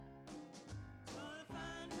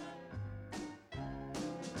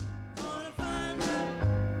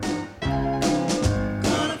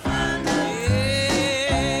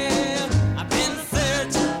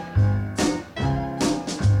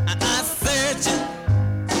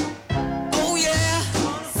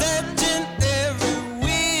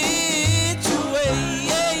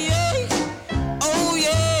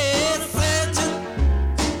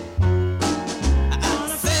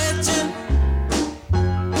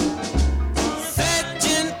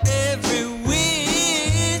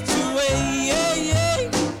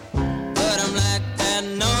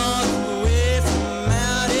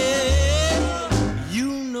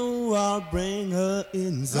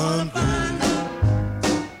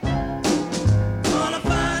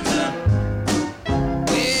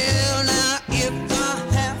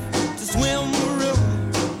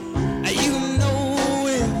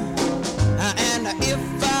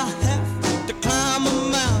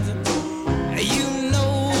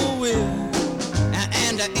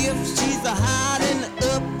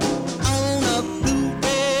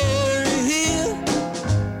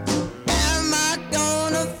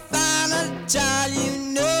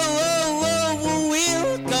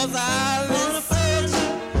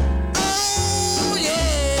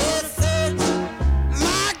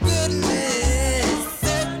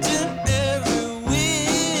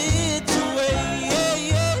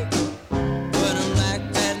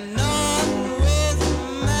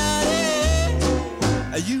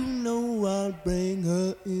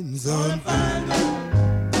Gonna find me.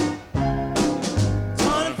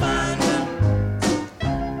 Gonna find me.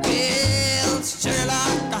 Well,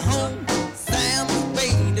 Sherlock Holmes, Sam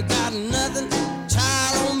Spade, got nothing,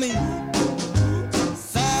 child on me.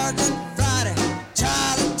 Sergeant Friday,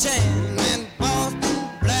 Charlie Chan, and Boston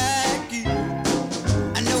Blackie.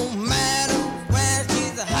 And no matter where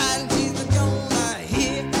she's hiding, she's gonna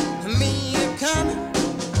hear me coming.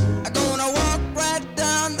 I'm gonna walk right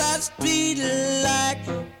down that street like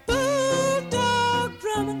bulldog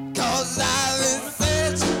drumming. 'Cause I've been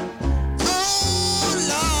searching, oh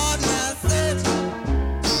Lord, my searching,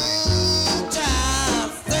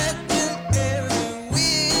 child, searching every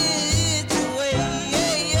which way,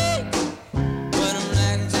 yeah, yeah. But I'm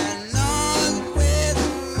like that noise with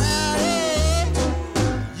my head.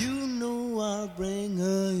 You know I'll bring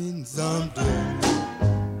her in sometime.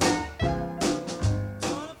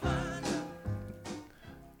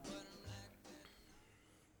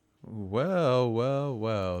 Well.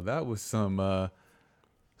 That was some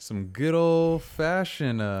good old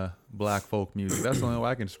fashioned black folk music. That's the only way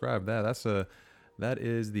I can describe that. That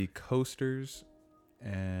is the Coasters,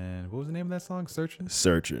 and what was the name of that song?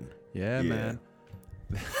 Searching. Yeah, man.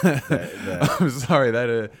 I'm sorry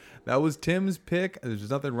that was Tim's pick. There's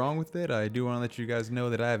nothing wrong with it. I do want to let you guys know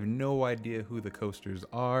that I have no idea who the Coasters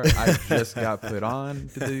are. I just got put on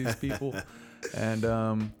to these people,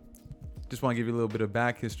 and just want to give you a little bit of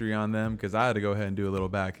back history on them because I had to go ahead and do a little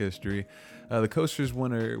back history. The Coasters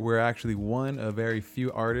were actually one of very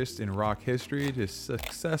few artists in rock history to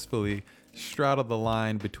successfully straddle the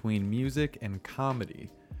line between music and comedy.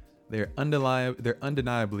 Their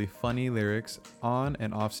undeniably funny lyrics, on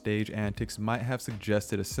and off stage antics might have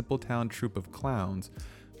suggested a simple town troupe of clowns,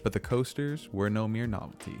 but the Coasters were no mere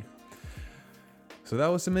novelty. So that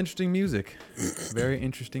was some interesting music, very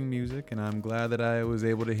interesting music, and I'm glad that I was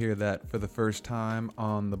able to hear that for the first time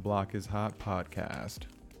on the Block is Hot podcast.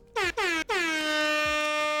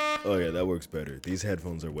 Oh yeah, that works better. These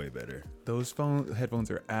headphones are way better. Those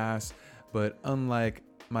headphones are ass, but unlike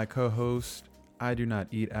my co-host, I do not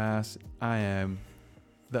eat ass. I am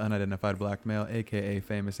the unidentified black male, aka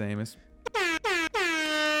Famous Amos,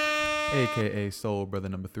 aka Soul Brother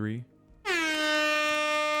Number 3,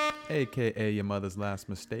 aka Your Mother's Last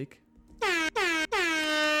Mistake,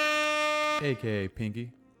 aka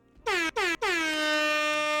Pinky,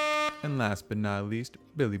 and last but not least,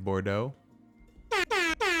 Billy Bordeaux.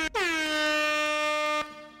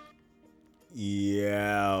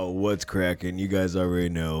 Yeah, what's cracking? You guys already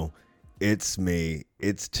know. It's me.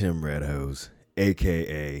 It's Tim Redhose,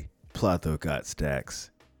 a.k.a. Platho Got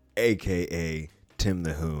Stacks, a.k.a. Tim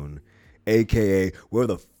the Hoon, a.k.a. Where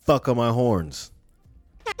the fuck are my horns?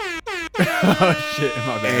 Oh shit,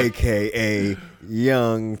 my bad. A.k.a.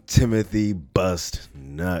 Young Timothy Bust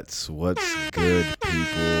Nuts. What's good,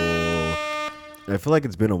 people? I feel like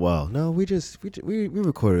it's been a while. No, we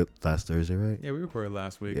recorded last Thursday, right? Yeah, we recorded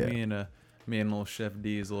last week. Yeah. Me and little Chef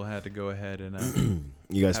Diesel had to go ahead and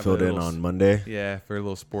you guys filled in on Monday. Yeah, for a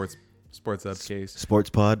little sports up case. Sports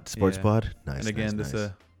pod. Nice. And again, nice.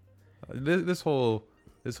 this whole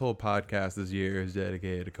podcast this year is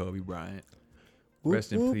dedicated to Kobe Bryant.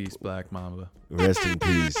 Rest in peace, Black Mamba. Rest in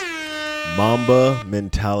peace. Mamba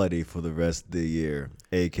mentality for the rest of the year,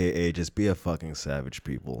 aka just be a fucking savage,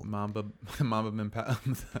 people. Mamba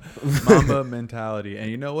mentality. And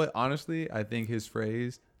you know what? Honestly, I think his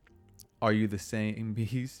phrase, "Are you the same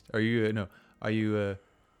beast? Are you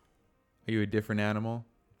a different animal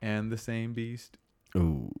and the same beast?"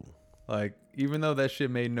 Ooh. Like, even though that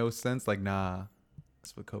shit made no sense, like, nah,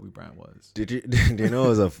 that's what Kobe Bryant was. Do you know it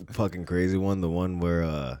was a fucking crazy one? The one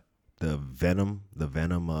where the Venom,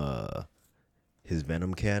 his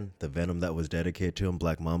Venom can, the Venom that was dedicated to him,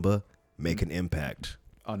 Black Mamba, make an impact.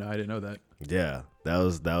 Oh no, I didn't know that. Yeah, that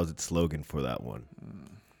was its slogan for that one.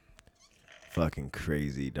 Fucking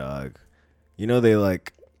crazy, dog. You know, they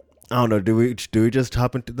like, I don't know. Do we just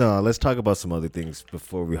hop into? No, let's talk about some other things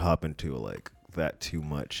before we hop into like that too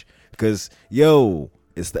much. Because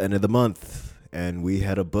it's the end of the month, and we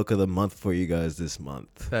had a book of the month for you guys this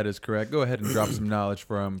month. That is correct. Go ahead and drop some knowledge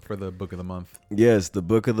for the book of the month. Yes, the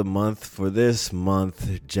book of the month for this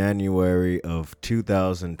month, January of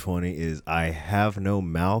 2020, is "I Have No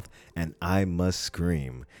Mouth and I Must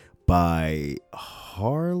Scream" by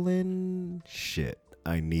Harlan. Shit,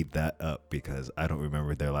 I need that up because I don't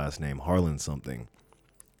remember their last name. Harlan something.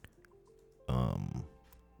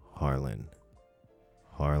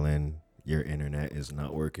 Harlan, your internet is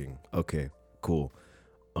not working. Okay, cool.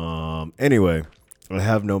 Anyway, "I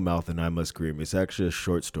Have No Mouth and I Must Scream." It's actually a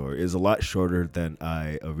short story. It's a lot shorter than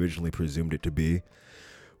I originally presumed it to be,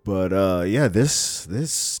 But yeah, this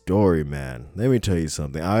story, man. Let me tell you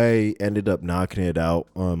something. I ended up knocking it out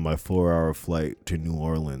on my 4-hour flight to New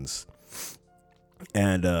Orleans,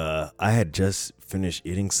 and I had just finished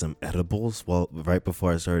eating some edibles right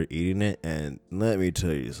before I started eating it. And let me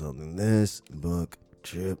tell you something. This book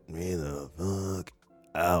tripped me the fuck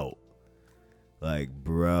out, like,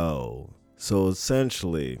 bro. So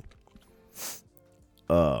essentially,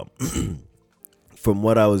 from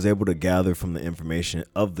what I was able to gather from the information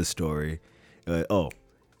of the story,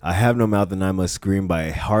 I Have No Mouth and I Must Scream by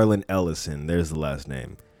Harlan Ellison. There's the last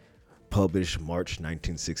name. Published March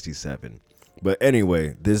 1967. But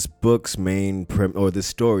anyway, this book's this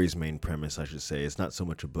story's main premise, I should say, it's not so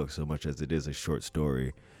much a book so much as it is a short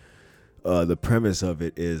story. The premise of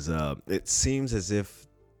it is, it seems as if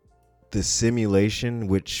the simulation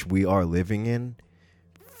which we are living in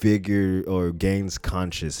gains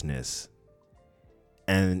consciousness.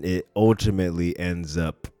 And it ultimately ends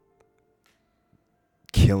up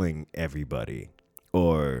killing everybody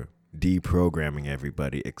or deprogramming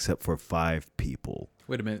everybody except for 5 people.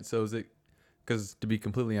 Wait a minute. So is it? Because to be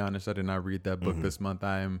completely honest, I did not read that book this month.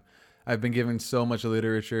 I've been given so much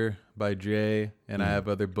literature by Jay, and I have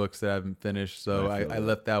other books that I haven't finished. So I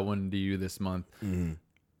left that one to you this month.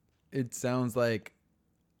 It sounds like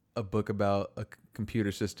a book about a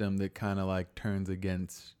computer system that kind of like turns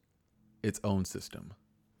against its own system.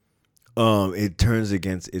 It turns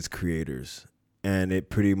against its creators, and it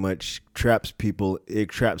pretty much traps people. It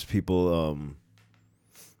traps people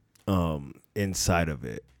inside of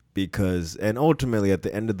it, because, and ultimately at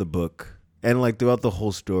the end of the book, and like throughout the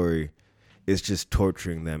whole story, it's just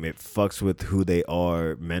torturing them. It fucks with who they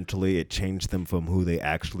are mentally. It changed them from who they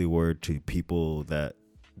actually were to people that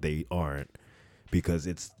they aren't, because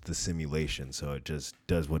it's the simulation. So it just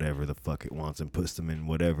does whatever the fuck it wants and puts them in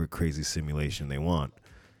whatever crazy simulation they want.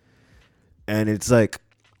 And it's like,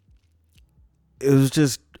 it was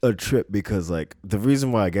just a trip, because like the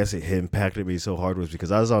reason why I guess it impacted me so hard was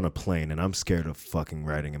because I was on a plane, and I'm scared of fucking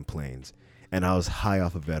riding in planes, and I was high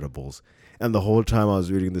off of edibles. And the whole time I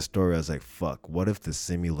was reading the story, I was like, fuck, what if the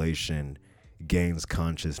simulation gains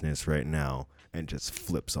consciousness right now and just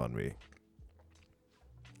flips on me?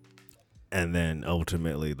 And then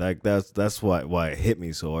ultimately, like, that's why it hit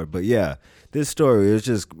me so hard. But yeah, this story is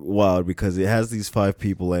just wild because it has these 5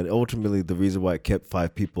 people, and ultimately the reason why it kept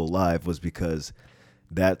 5 people alive was because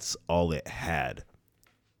that's all it had.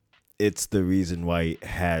 It's the reason why it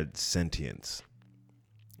had sentience,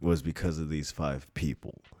 was because of these 5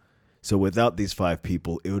 people. So without these 5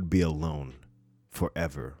 people, it would be alone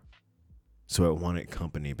forever. So it wanted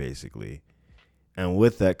company, basically. And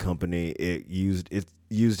with that company, it used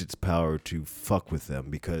its power to fuck with them,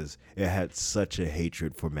 because it had such a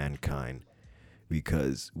hatred for mankind,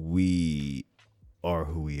 because we are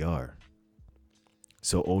who we are.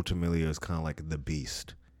 So ultimately, it was kind of like the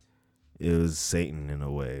beast. It was Satan in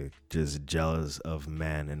a way, just jealous of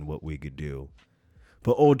man and what we could do.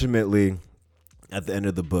 But ultimately, at the end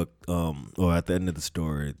of the book, or at the end of the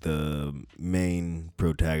story, the main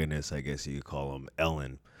protagonist, I guess you could call him,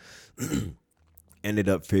 Ellen, ended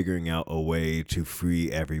up figuring out a way to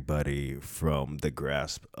free everybody from the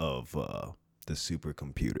grasp of the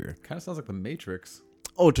supercomputer. Kind of sounds like The Matrix.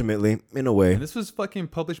 Ultimately, in a way. And this was fucking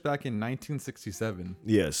published back in 1967.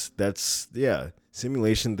 Yes,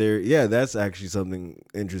 simulation theory. Yeah, that's actually something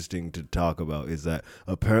interesting to talk about, is that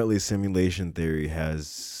apparently simulation theory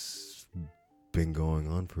has been going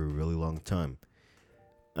on for a really long time.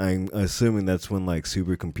 I'm assuming that's when like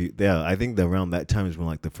supercomputer. Yeah, I think that around that time is when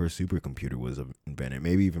like the first supercomputer was invented.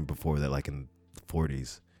 Maybe even before that, like in the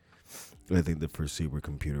 40s. I think the first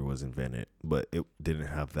supercomputer was invented, but it didn't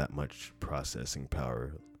have that much processing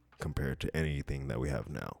power compared to anything that we have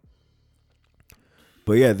now.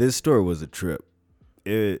 But yeah, this story was a trip.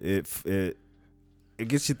 It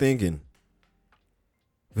gets you thinking.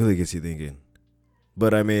 Really gets you thinking.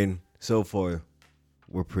 But I mean, so far,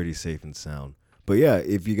 we're pretty safe and sound. But yeah,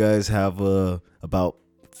 if you guys have about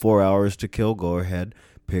 4 hours to kill, go ahead,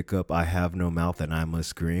 pick up I Have No Mouth and I Must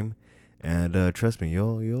Scream, and trust me,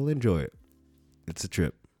 you'll enjoy it. It's a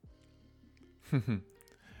trip.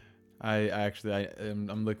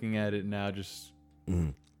 I'm looking at it now. Just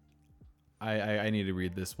I need to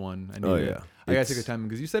read this one. I gotta take a time,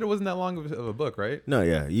 because you said it wasn't that long of a book, right? No,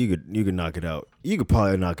 yeah, you could knock it out. You could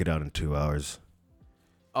probably knock it out in 2 hours.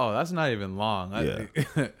 Oh, that's not even long. Yeah.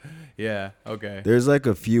 Yeah. Okay. There's like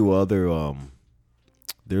a few other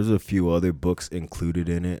books included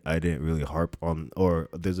in it. I didn't really harp on, or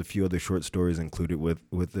there's a few other short stories included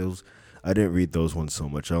with those. I didn't read those ones so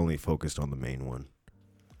much. I only focused on the main one.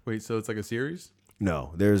 Wait, so it's like a series?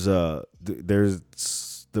 No, there's the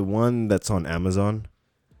one that's on Amazon.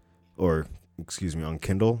 or excuse me, on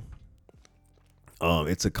Kindle.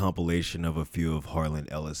 It's a compilation of a few of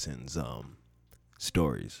Harlan Ellison's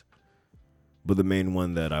stories. But the main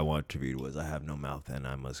one that I want to read was I Have No Mouth and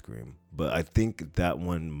I Must Scream. But I think that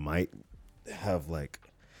one might have like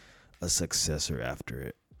a successor after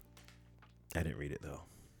it. I didn't read it though.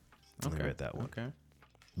 I only read that one. Okay.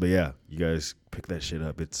 But yeah, you guys pick that shit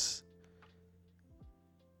up. It's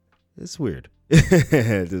weird,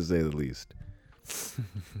 to say the least.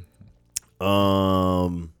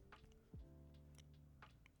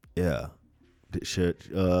 Yeah.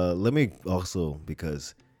 Let me also,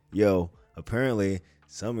 because apparently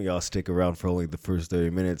some of y'all stick around for only the first 30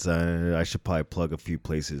 minutes. I should probably plug a few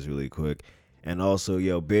places really quick. And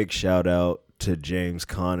also, big shout out to James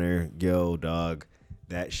Conner. Dog,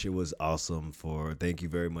 that shit was awesome. Thank you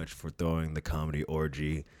very much for throwing the comedy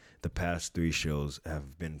orgy. The past 3 shows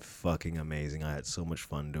have been fucking amazing. I had so much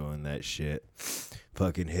fun doing that shit.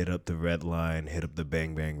 Fucking hit up the Red Line, hit up the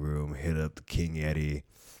Bang Bang Room, hit up the King Yeti.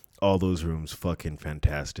 All those rooms, fucking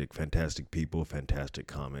fantastic. Fantastic people, fantastic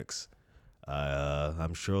comics.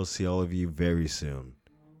 I'm sure I'll see all of you very soon.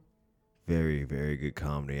 Very, very good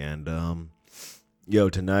comedy. And,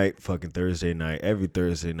 tonight, fucking Thursday night, every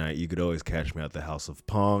Thursday night, you could always catch me at the House of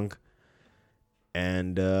Pong.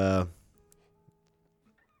 And,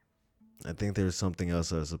 I think there's something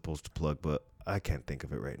else I was supposed to plug, but I can't think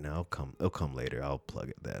of it right now. It'll come later. I'll plug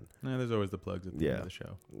it then. Yeah, there's always the plugs at the end of the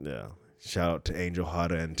show. Yeah. Shout out to Angel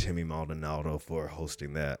Hada and Timmy Maldonado for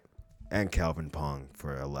hosting that. And Calvin Pong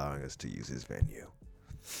for allowing us to use his venue.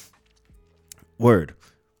 Word.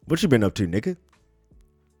 What you been up to, nigga?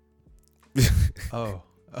 Oh,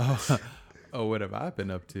 what have I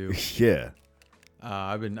been up to? Yeah.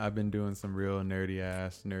 I've been doing some real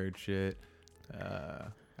nerd shit.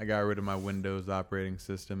 I got rid of my Windows operating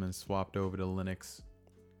system and swapped over to Linux.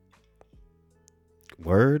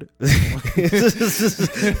 Word?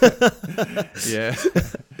 Yeah.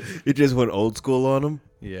 You just went old school on them?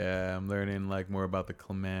 Yeah, I'm learning more about the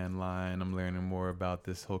command line. I'm learning more about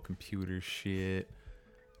this whole computer shit.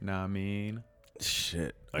 Know what I mean?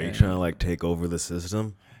 Shit. Are you trying to take over the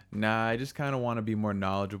system? Nah, I just kind of want to be more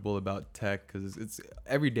knowledgeable about tech because it's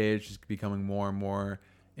every day it's just becoming more and more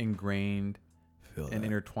ingrained and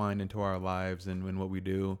intertwined into our lives and what we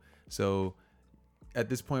do. So at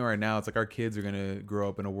this point right now, it's our kids are going to grow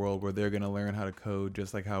up in a world where they're going to learn how to code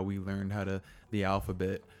just like how we learned the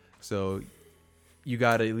alphabet. So you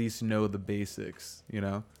got to at least know the basics,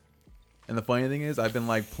 And the funny thing is I've been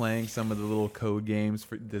playing some of the little code games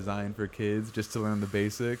designed for kids just to learn the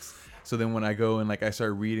basics. So then when I go and I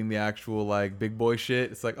start reading the actual big boy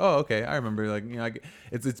shit, it's oh, okay, I remember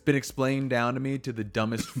it's been explained down to me to the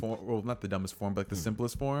dumbest form, well, not the dumbest form, but the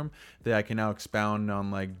simplest form that I can now expound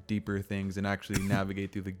on deeper things and actually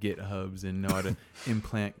navigate through the GitHubs and know how to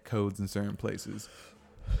implant codes in certain places.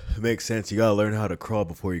 It makes sense. You gotta learn how to crawl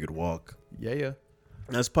before you could walk. Yeah.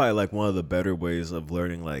 That's probably one of the better ways of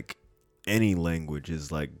learning any language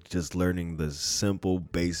is just learning the simple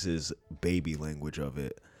basis baby language of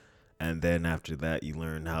it. And then after that, you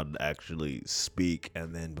learn how to actually speak.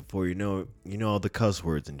 And then before you know it, you know all the cuss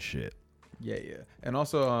words and shit. Yeah. And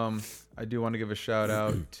also, I do want to give a shout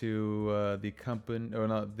out to the company, or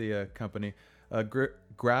not the company,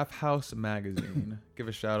 Graph House Magazine. Give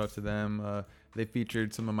a shout out to them. They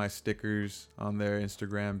featured some of my stickers on their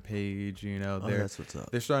Instagram page. That's what's up.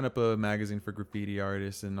 They're starting up a magazine for graffiti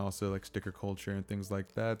artists and also sticker culture and things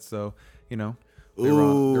like that. So, they're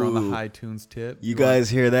on the high tunes tip. You guys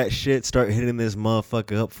hear that shit? Start hitting this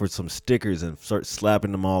motherfucker up for some stickers and start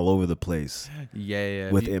slapping them all over the place.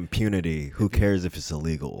 Yeah. With impunity. Who cares if it's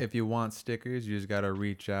illegal? If you want stickers, you just got to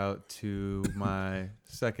reach out to my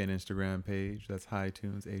second Instagram page. That's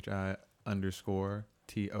HighTunes,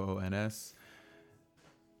 HI_TOONS.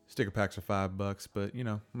 Sticker packs are $5, but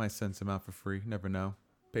might send some out for free. Never know.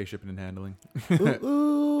 Pay shipping and handling.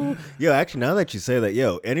 Ooh. Yo, actually, now that you say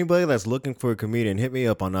that, anybody that's looking for a comedian, hit me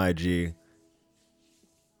up on IG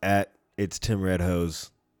at It's Tim Redhose.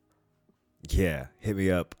 Yeah, hit me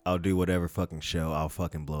up. I'll do whatever fucking show. I'll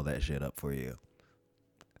fucking blow that shit up for you.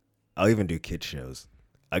 I'll even do kid shows.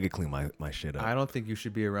 I could clean my shit up. I don't think you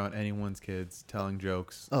should be around anyone's kids telling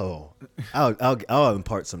jokes. Oh, I'll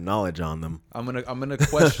impart some knowledge on them. I'm gonna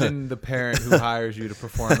question the parent who hires you to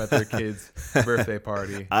perform at their kid's birthday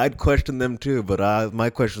party. I'd question them too, but my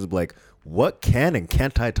question is what can and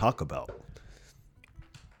can't I talk about?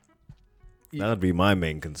 That would be my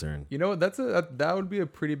main concern. That would be a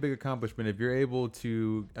pretty big accomplishment if you're able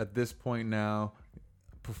to at this point now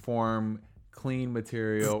perform clean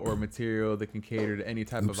material or material that can cater to any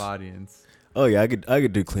type of audience. Oh yeah, I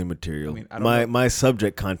could do clean material. I mean, my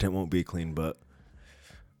subject content won't be clean, but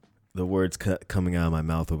the words coming out of my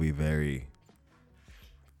mouth will be very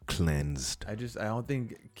cleansed. I don't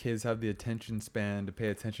think kids have the attention span to pay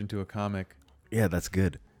attention to a comic. Yeah, that's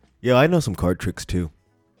good. Yeah, I know some card tricks too.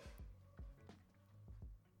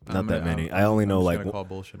 Not that many. I only know like call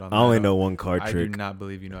bullshit on I only that. know one card I trick. do not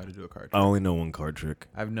believe you know how to do a card I trick. only know one card trick.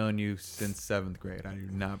 I've known you since 7th grade. I do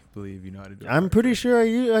not believe you know how to do. I'm pretty sure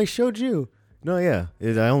I showed you. No, yeah,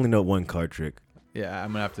 I only know one card trick. Yeah,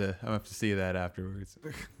 I'm gonna have to see that afterwards.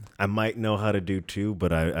 I might know how to do two,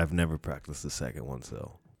 but I've never practiced the second one.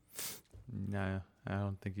 So Nah, I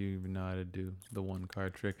don't think you even know how to do the one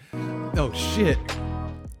card trick. Oh shit!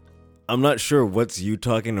 I'm not sure what's you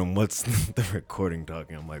talking and what's the recording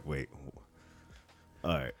talking. I'm like, wait.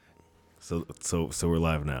 All right. So we're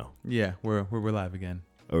live now. Yeah, we're live again.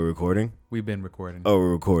 Are we recording? We've been recording. Oh,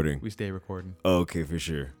 we're recording. We stay recording. Oh, okay, for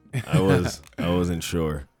sure. I wasn't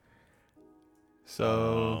sure.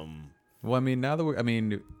 So, well, I mean, now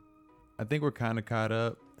that I think we're kind of caught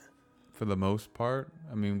up for the most part.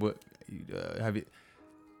 I mean, what have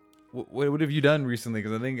you done recently?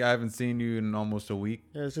 Because I think I haven't seen you in almost a week.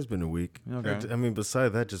 Yeah, it's just been a week. Okay. I mean,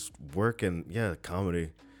 besides that, just work and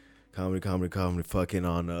comedy. Fucking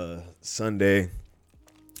on Sunday.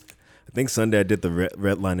 I think Sunday I did the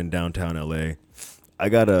Red Line in downtown LA. I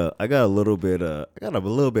got a little bit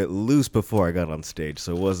loose before I got on stage,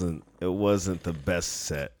 so it wasn't the best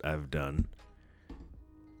set I've done.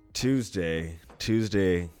 Tuesday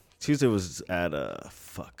was at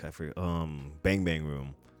Bang Bang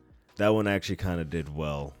Room. That one actually kind of did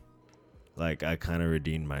well. Like I kind of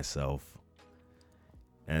redeemed myself.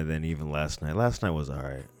 And then even last night was all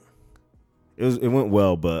right. It went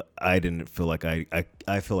well, but I didn't feel like I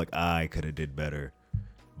feel like I could have did better.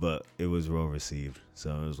 But it was well received, so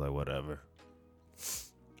it was like whatever.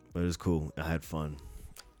 But it was cool. I had fun.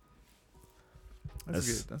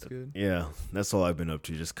 That's good. Yeah, that's all I've been up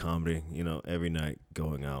to, just comedy. Every night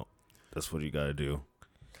going out. That's what you got to do.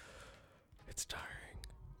 It's tiring.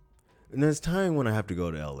 And it's tiring when I have to go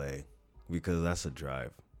to LA because that's a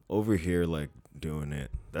drive. Over here, like doing it.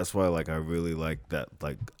 That's why like I really like that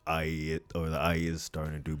like the IE is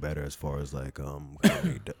starting to do better as far as like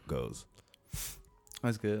comedy goes.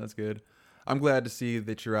 That's good. I'm glad to see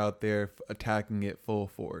that you're out there attacking it full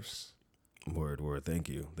force. Word. Thank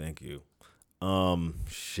you.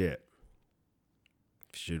 Shit.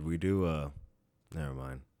 Should we do never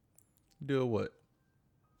mind. Do what?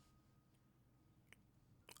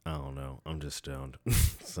 I don't know. I'm just stoned.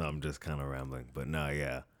 So I'm just kind of rambling. But no,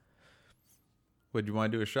 yeah. Would you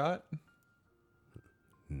want to do a shot?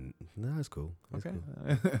 No, it's cool. That's Okay.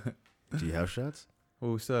 cool. Do you have shots?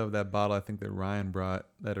 Well, we still have that bottle I think that Ryan brought,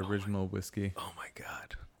 that original whiskey. Oh my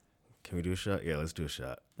God. Can we do a shot? Yeah, let's do a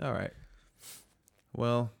shot. All right.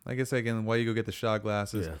 Well, I guess while you go get the shot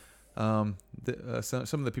glasses, Yeah.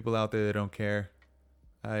 some of the people out there that don't care,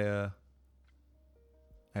 I've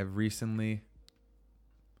recently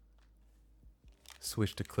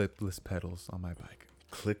switched to clipless pedals on my bike.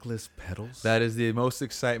 Clickless pedals? That is the most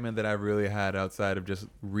excitement that I've really had outside of just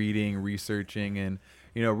reading, researching, and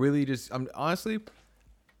really just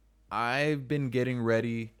I've been getting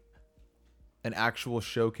ready an actual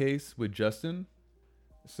showcase with Justin.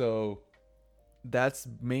 So that's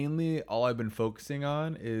mainly all I've been focusing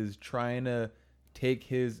on, is trying to take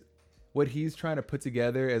what he's trying to put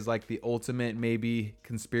together as like the ultimate maybe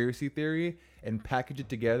conspiracy theory and package it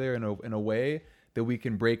together in a way that we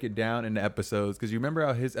can break it down into episodes. Because you remember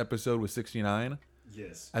how his episode was 69?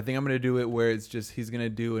 Yes. I think I'm going to do it where it's just he's going to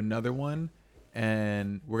do another one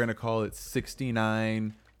and we're going to call it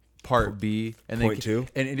 69 Part B, and then Point 2,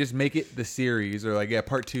 and just make it the series, or like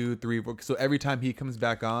Part 2, 3, 4. So every time he comes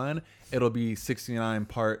back on, it'll be 69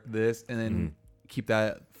 part this, and then keep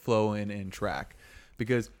that flow in track,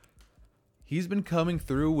 because he's been coming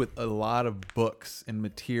through with a lot of books and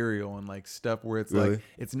material and like stuff where it's Really? like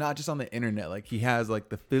it's not just on the internet. Like he has like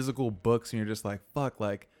the physical books, and you're just like fuck,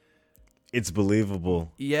 like it's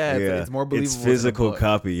believable. Yeah, it's more believable. It's physical than a book.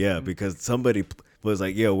 copy, yeah, because somebody was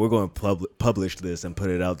like, "Yo, we're going to publish this and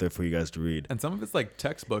put it out there for you guys to read." And some of it's like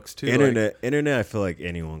textbooks too. Internet. I feel like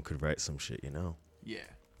anyone could write some shit, Yeah.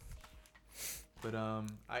 But I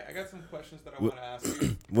got some questions that I want to ask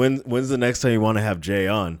you. When's the next time you want to have Jay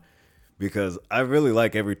on? Because I really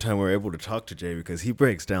like every time we're able to talk to Jay, because he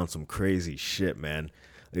breaks down some crazy shit, man.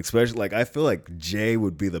 Especially like I feel like Jay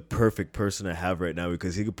would be the perfect person to have right now,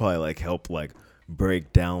 because he could probably like help like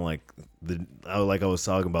break down like I was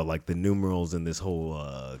talking about like the numerals in this whole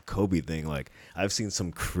Kobe thing. Like I've seen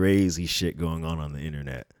some crazy shit going on the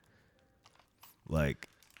internet. Like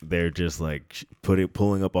they're just like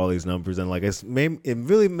pulling up all these numbers, and like it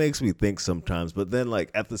really makes me think sometimes. But then like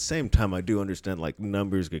at the same time, I do understand like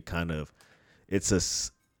numbers could kind of, it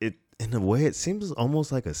in a way it seems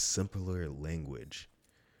almost like a simpler language,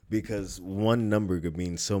 because one number could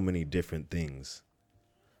mean so many different things.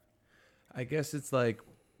 I guess it's like,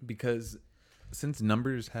 because since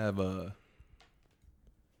numbers have like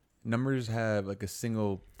a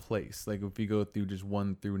single place, like if you go through just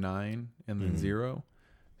 1 through 9 and then 0.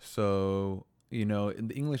 So, you know, in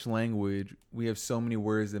the English language, we have so many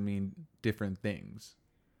words that mean different things,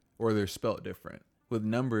 or they're spelled different. With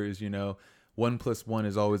numbers, you know, 1 + 1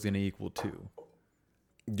 is always going to equal 2.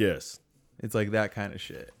 Yes. It's like that kind of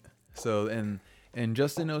shit. So, and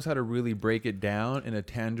Justin knows how to really break it down in a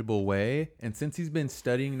tangible way. And since he's been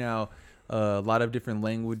studying now a lot of different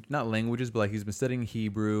not languages, but like he's been studying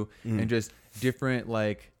Hebrew and just different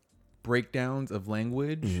like breakdowns of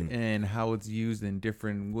language and how it's used in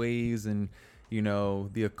different ways, and you know,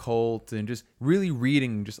 the occult, and just really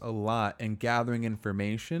reading just a lot and gathering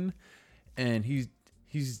information, and he's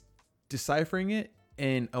deciphering it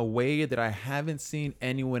in a way that I haven't seen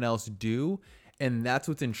anyone else do. And that's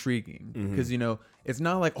what's intriguing, because you know, it's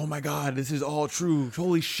not like, oh my God, this is all true,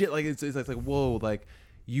 holy shit, like it's like whoa, like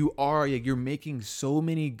you're making so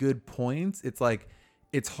many good points. It's like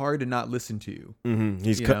it's hard to not listen to you.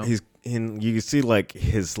 You can see like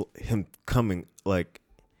him coming, like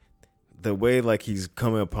the way like he's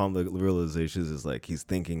coming upon the realizations is like he's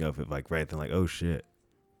thinking of it like right then, like, oh shit,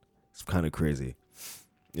 it's kind of crazy.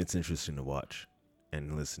 It's interesting to watch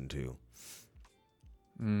and listen to.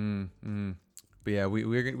 But yeah,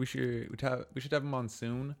 we should have him on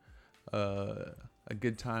soon. A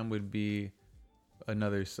good time would be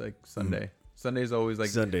another like Sunday. Sunday's always like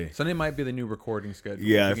Sunday might be the new recording schedule.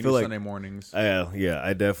 Yeah, I feel like Sunday mornings. Yeah,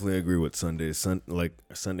 I definitely agree with Sunday. Like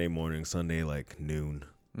Sunday morning, Sunday like noon.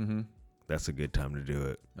 That's a good time to do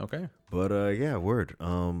it. Okay. But yeah, word.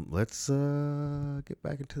 Let's get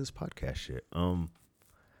back into this podcast shit.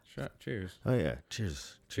 Cheers. Oh yeah,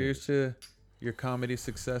 cheers. Cheers to your comedy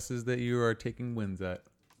successes that you are taking wins at.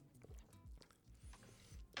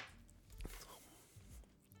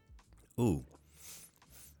 Ooh.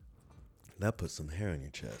 That puts some hair on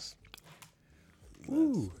your chest.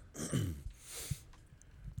 Ooh.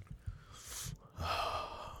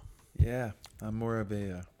 Yeah, I'm more of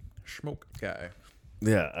a smoke guy.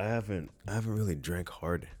 Yeah, I haven't really drank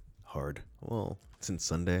hard. Well, since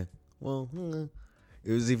Sunday. Well,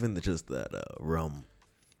 it was even just that rum,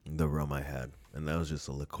 the rum I had, and that was just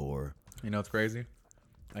a liqueur. You know, it's crazy.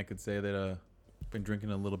 I could say that I've been drinking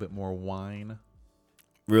a little bit more wine.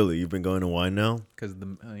 Really, you've been going to wine now? Because of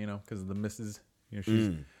the missus, you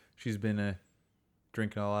know, she's been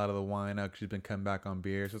drinking a lot of the wine now. 'Cause she's been coming back on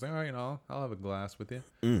beer. So it's like, all right, you know, I'll have a glass with you.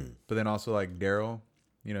 But then also like Daryl,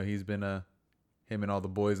 you know, he's been him and all the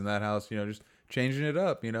boys in that house, you know, just changing it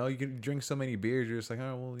up. You know, you can drink so many beers, you're just like,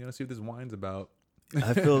 oh well, you know, see what this wine's about.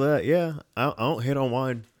 I feel that. Yeah, I don't hate on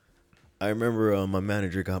wine. I remember my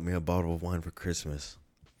manager got me a bottle of wine for Christmas,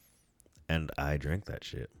 and I drank that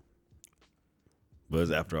shit. But it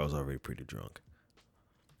was after I was already pretty drunk.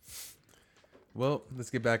 Well, let's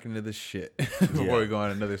get back into this shit before we go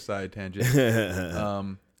on another side tangent.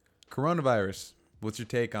 Coronavirus. What's your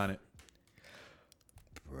take on it?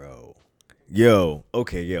 Bro.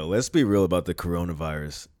 Okay, let's be real about the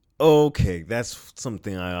coronavirus. Okay, that's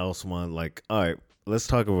something I also want, like, all right, let's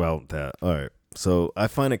talk about that. All right. So I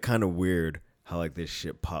find it kind of weird how like this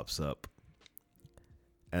shit pops up.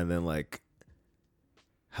 And then like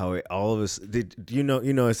how all of us you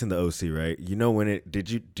know it's in the OC, right? You know when it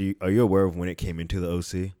are you aware of when it came into the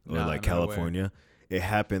OC or Nah, like I'm not California? aware. It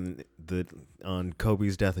happened on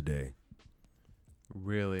Kobe's death day.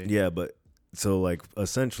 Really? Yeah, but so like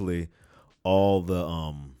essentially all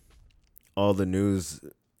the news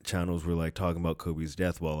channels were like talking about Kobe's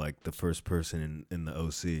death, while like the first person in the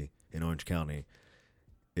OC in Orange County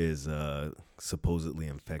is supposedly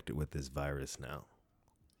infected with this virus now.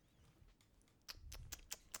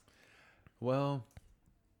 Well,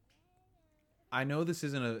 I know this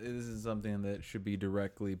isn't something that should be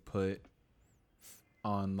directly put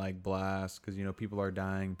on like blast, because you know people are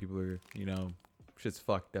dying, people are, you know, shit's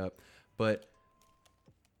fucked up. But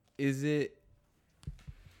is it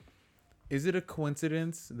a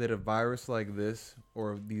coincidence that a virus like this,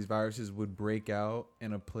 or these viruses, would break out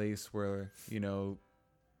in a place where, you know,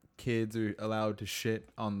 kids are allowed to shit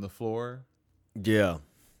on the floor? Yeah.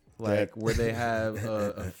 Like where they have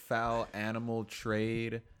a foul animal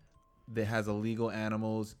trade that has illegal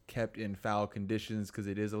animals kept in foul conditions because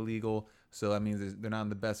it is illegal. So that means they're not in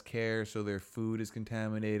the best care, so their food is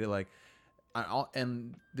contaminated. Like,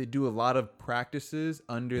 and they do a lot of practices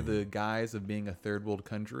under the guise of being a third world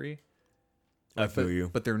country. I feel you.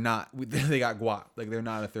 But they're not. They got guap. Like, they're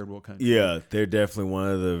not a third world country. Yeah, they're definitely one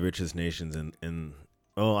of the richest nations in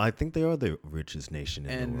oh, I think they are the richest nation in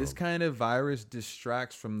the world. And this kind of virus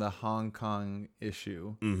distracts from the Hong Kong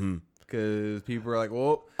issue. Mm-hmm. Because people are like,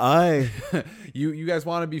 well, you guys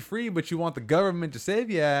want to be free, but you want the government to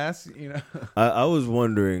save your ass, you know? I was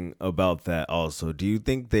wondering about that also. Do you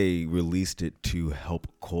think they released it to help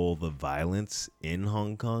quell the violence in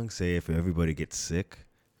Hong Kong? Say if everybody gets sick?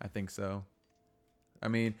 I think so. I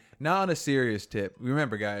mean, not on a serious tip.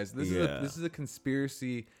 Remember, guys, this is a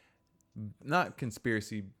conspiracy, not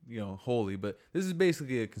conspiracy, wholly, but this is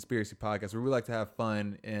basically a conspiracy podcast where we like to have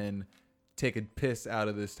fun and take a piss out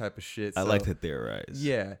of this type of shit. I like to theorize.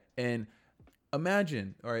 Yeah, and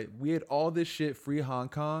imagine, all right, we had all this shit, free Hong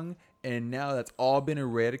Kong, and now that's all been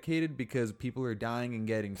eradicated because people are dying and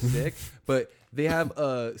getting sick. But they have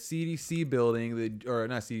a CDC building, or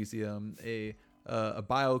not CDC, a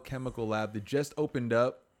biochemical lab that just opened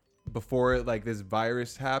up before this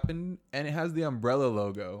virus happened, and it has the umbrella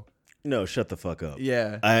logo. No, shut the fuck up.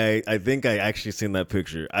 Yeah. I think I actually seen that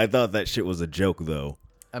picture. I thought that shit was a joke though.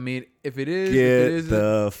 I mean, if it is, get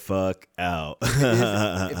the fuck out.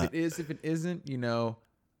 If it isn't,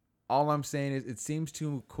 all I'm saying is it seems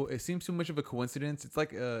too much of a coincidence. It's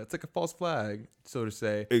like a false flag, so to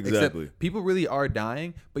say. Exactly. Except people really are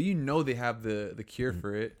dying, but they have the cure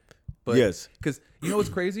for it. But yes. Because what's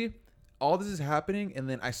crazy? All this is happening, and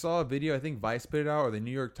then I saw a video, I think Vice put it out, or the New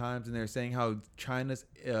York Times, and they're saying how China's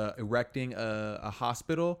erecting a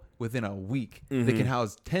hospital within a week. Mm-hmm. They can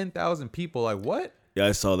house 10,000 people. Like, what? Yeah,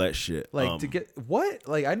 I saw that shit. To get what?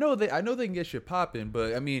 Like, I know they can get shit popping,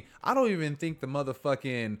 but I mean, I don't even think the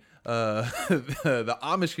motherfucking the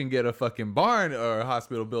Amish can get a fucking barn or a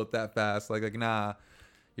hospital built that fast. Like nah,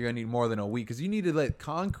 you're gonna need more than a week because you need to let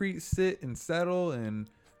concrete sit and settle. And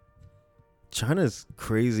China's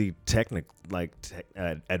crazy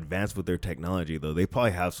advanced with their technology though. They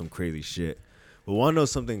probably have some crazy shit. But want to know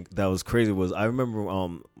something that was crazy was I remember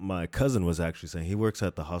my cousin was actually saying he works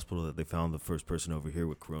at the hospital that they found the first person over here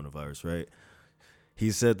with coronavirus, right? He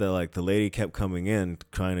said that the lady kept coming in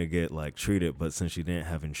trying to get treated, but since she didn't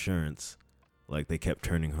have insurance, they kept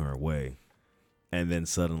turning her away. And then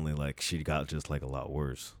suddenly she got just a lot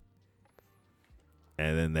worse.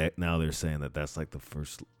 And then now they're saying that's the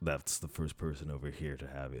first person over here to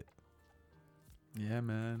have it. Yeah,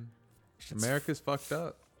 man. America's fucked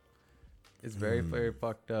up. It's very, very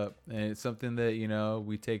fucked up. And it's something that,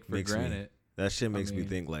 we take for granted. That shit makes me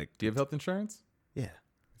think do you have health insurance? Yeah.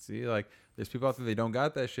 See, there's people out there that don't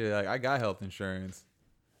got that shit. I got health insurance.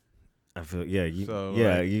 I feel I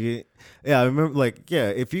remember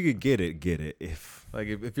if you could get it.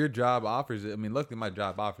 If your job offers it, I mean, luckily my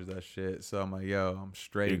job offers that shit. So I'm like, yo, I'm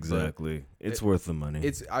straight. Exactly. It's worth the money.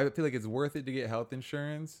 I feel like it's worth it to get health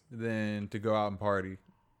insurance than to go out and party.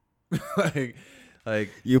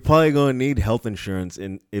 You're probably gonna need health insurance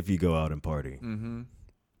if you go out and party. Mm-hmm.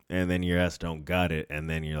 And then your ass don't got it, and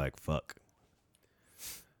then you're like, fuck.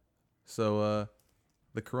 So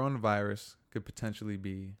the coronavirus could potentially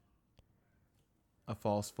be a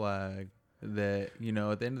false flag that, at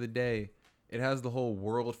the end of the day, it has the whole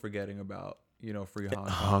world forgetting about, free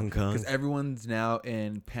Hong Kong. Because everyone's now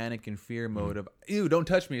in panic and fear mode of, ew, don't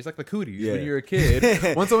touch me. It's like the cooties when you're a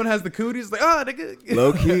kid. Once someone has the cooties, it's like, nigga.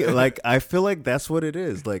 Low key, I feel like that's what it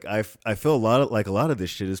is. I feel a lot of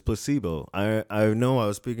this shit is placebo. I know I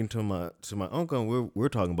was speaking to my uncle, and we're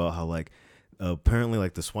talking about how apparently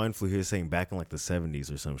the swine flu here is saying back in the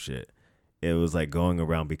 70s or some shit. It was going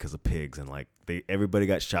around because of pigs, and everybody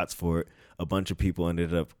got shots for it. A bunch of people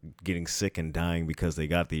ended up getting sick and dying because they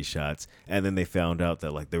got these shots, and then they found out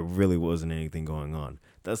that there really wasn't anything going on.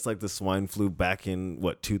 That's the swine flu back in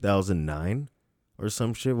 2009 or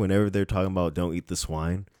some shit. Whenever they're talking about don't eat the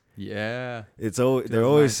swine, yeah, they're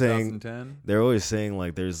always saying there's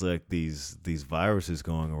these viruses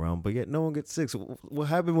going around, but yet no one gets sick. So what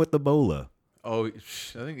happened with Ebola? Oh, I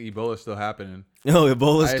think Ebola's still happening. No,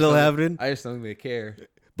 Ebola's still happening? I just don't think they care.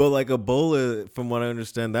 But Ebola, from what I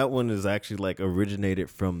understand, that one is actually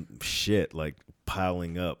originated from shit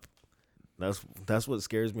piling up. That's what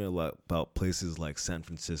scares me a lot about places like San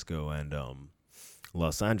Francisco and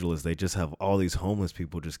Los Angeles. They just have all these homeless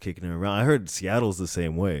people just kicking it around. I heard Seattle's the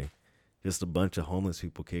same way. Just a bunch of homeless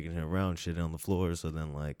people kicking it around, shit on the floor. So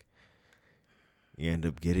then you end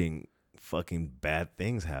up getting fucking bad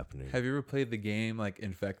things happening. Have you ever played the game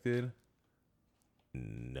Infected?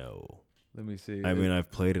 No. Let me see. I mean, I've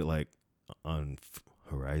played it on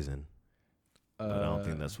Horizon, but I don't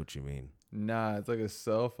think that's what you mean. Nah, it's a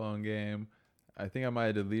cell phone game. I think I might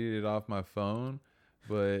have deleted it off my phone,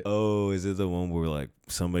 but Oh, is it the one where like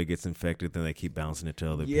somebody gets infected, then they keep bouncing it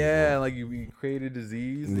to other yeah, people? like you create a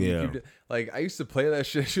disease. And you Yeah. like I used to play that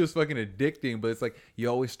shit. She was fucking addicting, but it's like you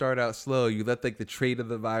always start out slow. You let like the trait of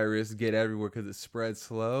the virus get everywhere because it spreads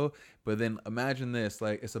slow. But then imagine this,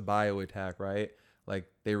 like it's a bio attack, right? Like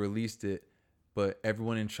they released it, but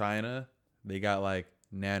everyone in China, they got like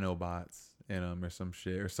nanobots in them or some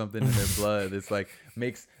shit or something in their blood. It's like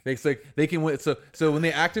makes like they can win. So when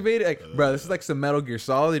they activate it, like bro, this is like some Metal Gear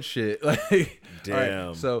Solid shit. Like all right,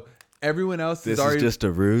 Damn. so everyone else This is already is just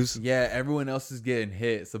a ruse. yeah, everyone else is getting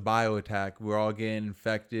hit. It's a bio attack. We're all getting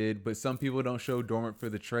infected, but some people don't show dormant for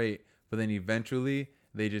the trait. But then eventually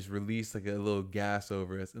they just release like a little gas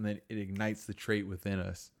over us, and then it ignites the trait within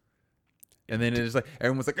us. And then it's like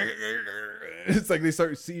everyone's like, it's like they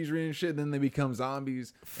start seizuring and shit. And then they become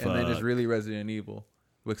zombies, and then it's Fuck. really Resident Evil.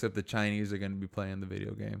 Except the Chinese are going to be playing the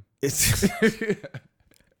video game. It's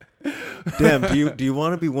damn. Do you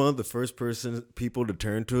want to be one of the first people to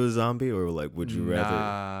turn to a zombie, or like would you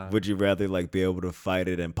Nah. rather like be able to fight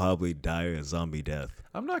it and probably die a zombie death?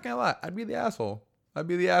 I'm not gonna lie. I'd be the asshole. I'd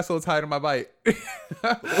be the asshole that's hiding my bite.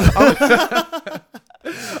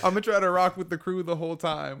 I'm gonna try to rock with the crew the whole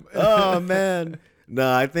time. Oh man.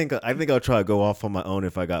 No, I think I'll try to go off on my own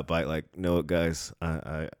if I got bite. Like, no, guys,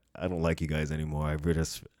 I don't like you guys anymore. I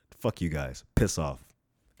just fuck you guys, piss off,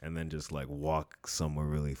 and then just like walk somewhere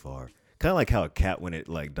really far. Kind of like how a cat when it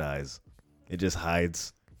like dies, it just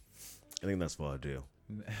hides. I think that's what I'll do.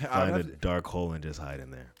 Find a dark hole and just hide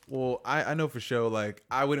in there. Well, I know for sure. Like,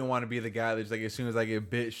 I wouldn't want to be the guy that's like, as soon as I get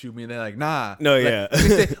bit, shoot me. And they're like, nah. No, Like, yeah.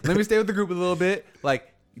 let me stay with the group a little bit.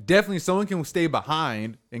 Like, definitely someone can stay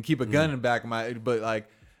behind and keep a gun in the back of my. But like,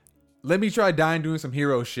 let me try dying doing some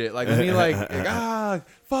hero shit. Like, let me like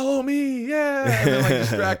follow me, yeah, and then like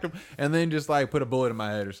distract them, and then just like put a bullet in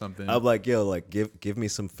my head or something. I'm like, yo, like give me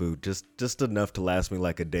some food, just enough to last me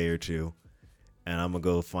like a day or two, and I'm gonna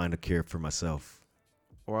go find a cure for myself.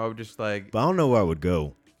 Or I would just like, But I don't know where I would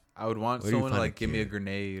go. I would want Where do you someone to find a like give me a cure?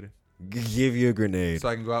 grenade. Give you a grenade. So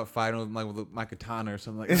I can go out fighting with my katana or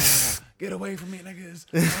something like, get away from me, niggas.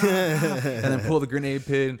 And then pull the grenade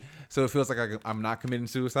pin so it feels like I'm not committing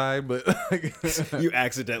suicide, but like, You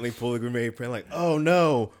accidentally pull a grenade pin, like, oh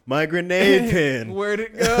no, my grenade pin. where'd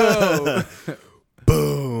it go?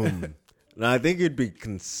 Boom. No, I think it'd be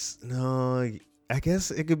no. I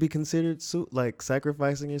guess it could be considered like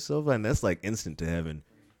sacrificing yourself, and that's like instant to heaven.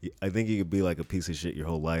 I think you could be like a piece of shit your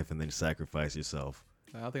whole life and then sacrifice yourself.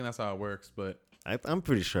 I don't think that's how it works, but I'm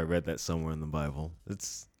pretty sure I read that somewhere in the Bible.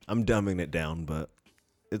 I'm dumbing it down, but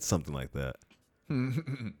it's something like that.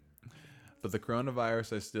 but the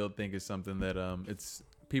coronavirus I still think is something that it's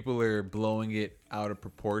people are blowing it out of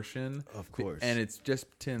proportion. Of course. And it's just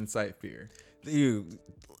to incite fear.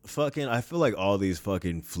 I feel like all these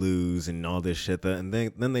fucking flus and all this shit and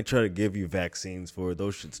then they try to give you vaccines for it.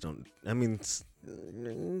 Those shits don't. I mean,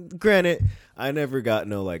 granted, I never got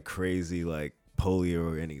no like crazy like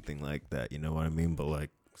polio or anything like that. You know what I mean? But like,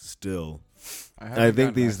 still, I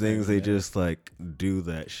think these things they just like do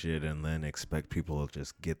that shit and then expect people to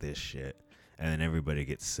just get this shit, and then everybody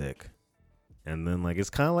gets sick, and then like it's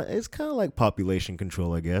kind of like population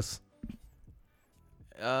control, I guess.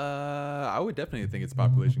 I would definitely think it's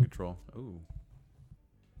population control. Ooh.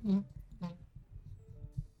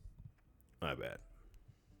 My bad.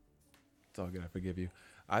 It's all good. I forgive you.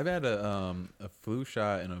 I've had a flu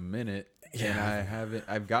shot in a minute, and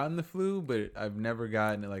I've gotten the flu, but I've never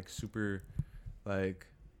gotten it like super, like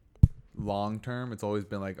long term. It's always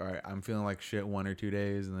been like, all right, I'm feeling like shit 1 or 2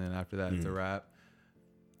 days, and then after that, it's a wrap.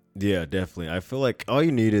 Yeah, definitely. I feel like all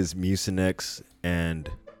you need is Mucinex and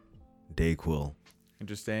Dayquil. And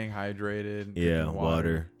just staying hydrated. Yeah, drinking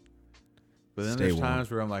water. But then Stay there's warm. times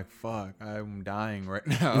where I'm like, fuck, I'm dying right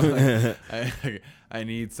now. Like, I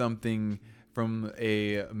need something from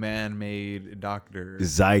a man-made doctor.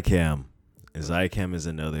 Zicam. Zicam is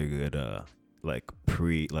another good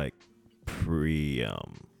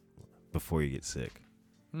before you get sick.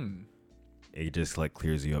 It just like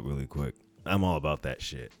clears you up really quick. I'm all about that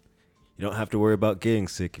shit. You don't have to worry about getting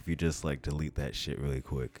sick if you just like delete that shit really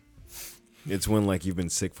quick. It's when like you've been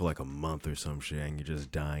sick for like a month or some shit and you're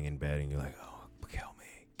just dying in bed and you're like, oh, kill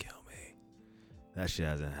me. That shit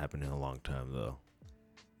hasn't happened in a long time though.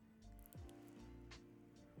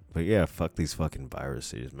 But yeah, fuck these fucking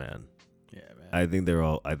viruses, man. Yeah, man. I think they're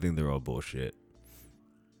all bullshit.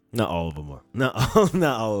 Not all of them are. Not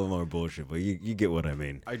all of them are bullshit, but you get what I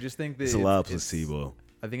mean. I just think that It's a lot of placebo.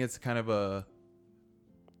 I think it's kind of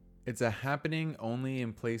it's a happening only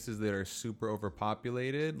in places that are super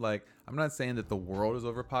overpopulated. Like, I'm not saying that the world is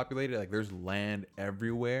overpopulated. Like, there's land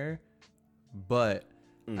everywhere, But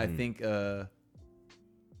I think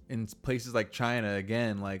in places like China,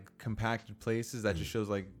 again, like compacted places, that just shows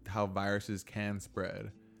like how viruses can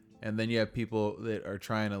spread. And then you have people that are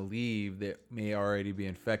trying to leave that may already be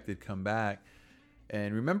infected come back.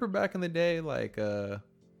 And remember back in the day, like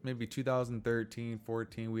maybe 2013,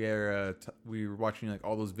 14, we were watching like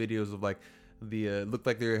all those videos of like the looked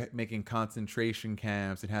like they were making concentration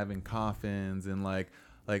camps and having coffins and like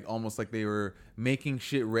almost like they were making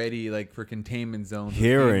shit ready like for containment zones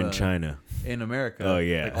here or in FEMA, China. in America. Oh,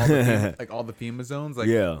 yeah. Like all the FEMA zones. Like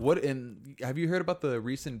Yeah. what? And have you heard about the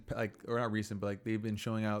recent or not recent, but like they've been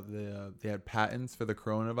showing out they had patents for the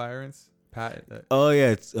coronavirus Oh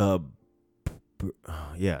yeah, it's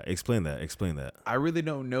yeah. Explain that. I really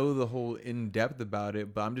don't know the whole in depth about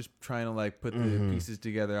it, but I'm just trying to like put the pieces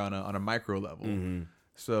together on a micro level.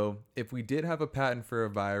 So if we did have a patent for a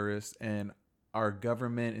virus and our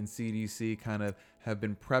government and CDC kind of have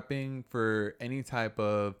been prepping for any type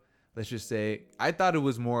of, let's just say, I thought it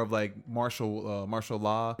was more of like martial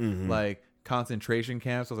law, like concentration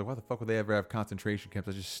camps. I was like, why the fuck would they ever have concentration camps?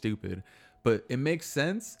 That's just stupid. But it makes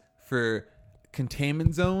sense for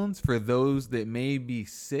containment zones for those that may be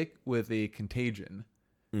sick with a contagion.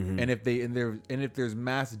 And if there's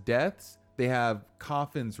mass deaths, they have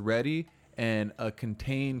coffins ready and a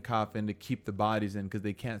contained coffin to keep the bodies in because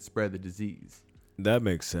they can't spread the disease. That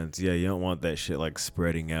makes sense. Yeah, you don't want that shit like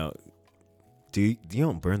spreading out. You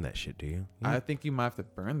don't burn that shit, do you? I think you might have to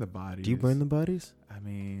burn the bodies. Do you burn the bodies? I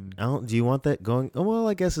mean, Do you want that going? Oh, well,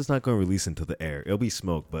 I guess it's not going to release into the air. It'll be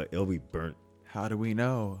smoke, but it'll be burnt. how do we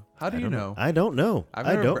know? How do you know? I don't know.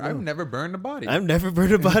 I've never burned a body. I've never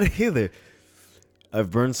burned a body either. I've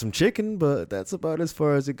burned some chicken, but that's about as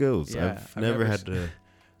far as it goes. Yeah, I've never had to.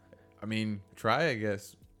 I mean, try, I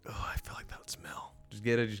guess. Oh, I feel like that would smell. Just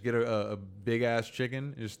get a big ass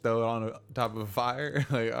chicken, just throw it on top of a fire.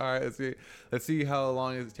 Like, all right, let's see how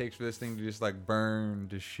long it takes for this thing to just like burn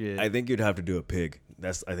to shit. I think you'd have to do a pig.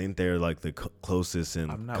 I think they're like the closest in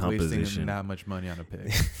I'm not composition. wasting that much money on a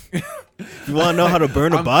pig. You want to know how to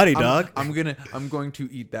burn a body, dog? I'm going to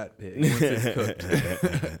eat that pig once it's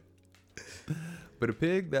cooked. But a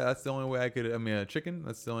pig, that's the only way I could. I mean, a chicken,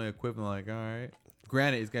 that's the only equivalent. Like, all right.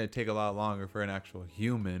 Granted, it's going to take a lot longer for an actual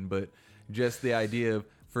human, but just the idea of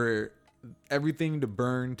for everything to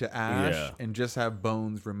burn to ash and just have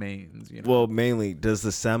bones remains. You know? Well, mainly, does the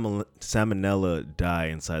salmonella die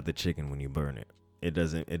inside the chicken when you burn it? It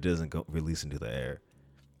doesn't go release into the air.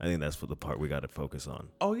 I think that's what the part we got to focus on.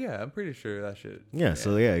 Oh yeah, I'm pretty sure that shit. Yeah.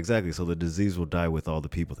 So yeah, exactly. So the disease will die with all the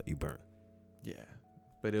people that you burn. Yeah,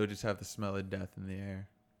 but it would just have the smell of death in the air.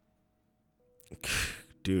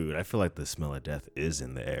 Dude, I feel like the smell of death is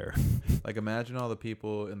in the air. Like, imagine all the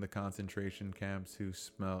people in the concentration camps who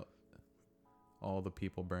smell all the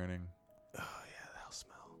people burning. Oh yeah, that'll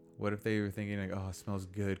smell. What if they were thinking like, oh, it smells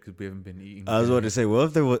good because we haven't been eating? I was about to say, what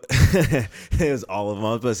if there was? It was all of them.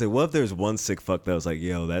 I was about to say, what if there was one sick fuck that was like,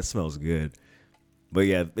 yo, that smells good. But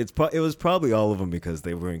yeah, it was probably all of them because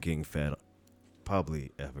they weren't getting fed,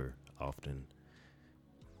 probably ever often.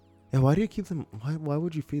 Yeah, why do you keep them? Why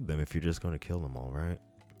would you feed them if you're just going to kill them all, right?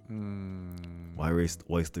 Why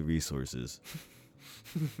waste the resources?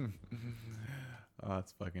 Oh,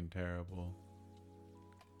 that's fucking terrible.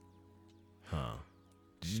 Huh.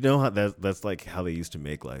 Did you know how that's like how they used to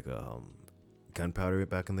make like gunpowder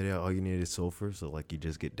back in the day? All you needed is sulfur, so like you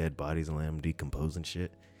just get dead bodies and let them decompose and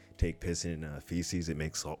shit. Take piss in feces, it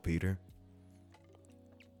makes saltpeter.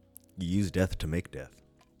 You use death to make death.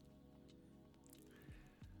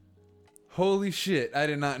 Holy shit, I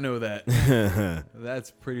did not know that.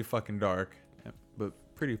 That's pretty fucking dark, but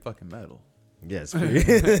pretty fucking metal. Yeah, it's pretty.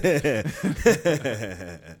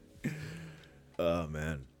 Oh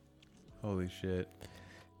man. Holy shit.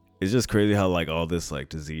 It's just crazy how like all this like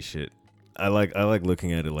disease shit. I like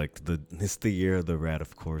looking at it like it's the year of the rat,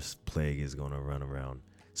 of course, plague is gonna run around.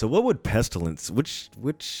 So what would pestilence which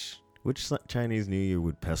Chinese New Year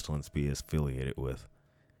would pestilence be affiliated with?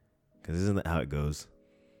 Because isn't that how it goes?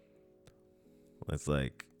 It's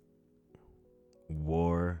like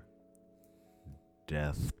war,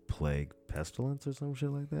 death, plague, pestilence, or some shit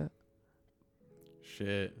like that.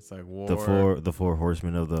 Shit, it's like war. The four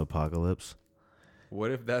horsemen of the apocalypse.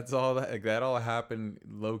 What if that's all that all happened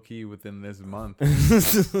low key within this month?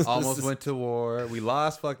 Almost went to war. We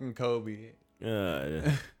lost fucking Kobe.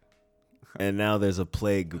 And now there's a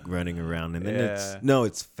plague running around, and then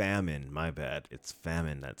it's famine. My bad. It's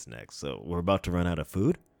famine that's next. So we're about to run out of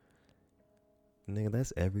food. Nigga,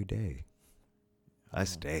 that's every day. I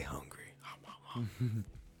stay hungry.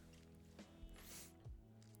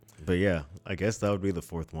 But yeah, I guess that would be the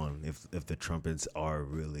fourth one if the trumpets are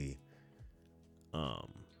really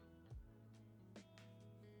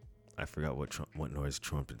I forgot what noise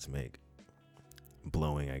trumpets make.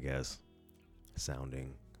 Blowing, I guess.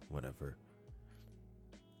 Sounding, whatever.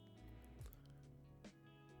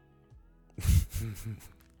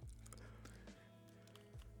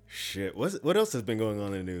 Shit. What else has been going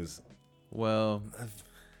on in the news? Well,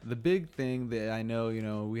 the big thing that I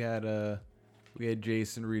know, we had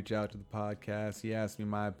Jason reach out to the podcast. He asked me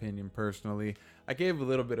my opinion personally. I gave a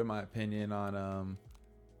little bit of my opinion on,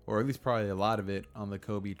 or at least probably a lot of it on the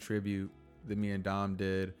Kobe tribute that me and Dom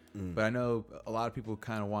did. But I know a lot of people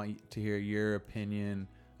kind of want to hear your opinion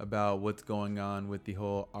about what's going on with the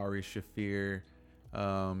whole Ari Shaffir,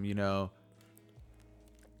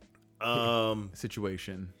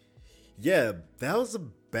 situation. Yeah, that was a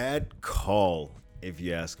bad call, if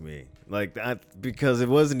you ask me. Like that, because it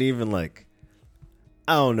wasn't even like,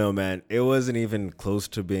 I don't know, man. It wasn't even close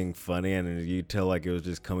to being funny, and you tell like it was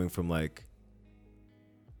just coming from like,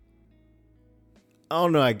 I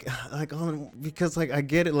don't know, because like I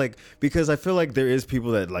get it, like because I feel like there is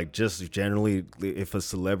people that like just generally, if a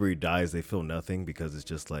celebrity dies, they feel nothing because it's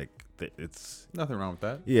just like it's Nothing wrong with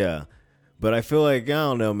that. yeah. But I feel like I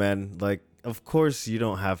don't know, man. Like, of course you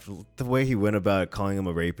don't have to, the way he went about it, calling him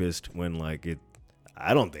a rapist when like it.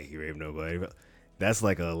 I don't think he raped nobody. But that's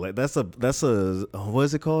like that's a what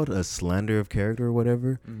is it called? A slander of character or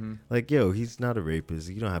whatever. Mm-hmm. Like, yo, he's not a rapist.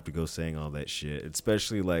 You don't have to go saying all that shit,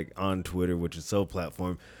 especially like on Twitter, which is so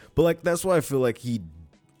platform. But like that's why I feel like he,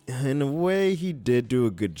 in a way, he did do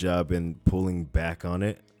a good job in pulling back on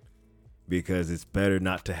it, because it's better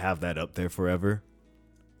not to have that up there forever.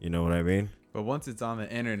 You know what I mean? But once it's on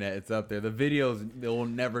the internet, it's up there. The videos, they will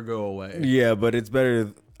never go away. Yeah, but it's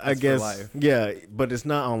better, I That's for guess. life. Yeah, but it's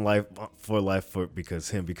not on life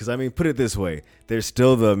because I mean, put it this way: there's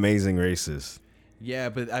still the amazing racists. Yeah,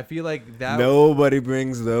 but I feel like that. Nobody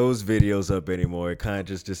brings those videos up anymore. It kind of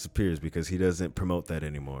just disappears because he doesn't promote that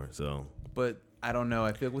anymore. So, But I don't know.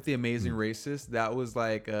 I feel like with the Amazing Racist, that was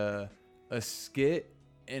like a skit,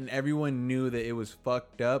 and everyone knew that it was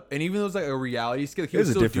fucked up. And even though it was like a reality skit, like he It was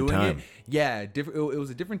was a still different doing time. it. Yeah, different. It was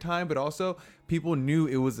a different time, but also people knew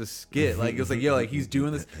it was a skit. Like it was like, yo, like he's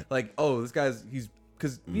doing this. Like, oh, this guy's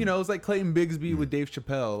because it's like Clayton Bigsby with Dave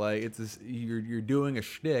Chappelle. Like it's this, you're doing a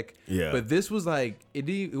shtick. Yeah. But this was like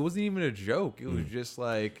it wasn't even a joke. It was just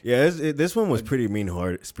like yeah, this one was pretty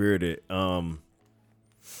spirited. I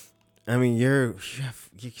mean, you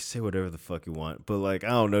can say whatever the fuck you want, but like I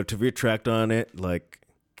don't know, to retract on it, like,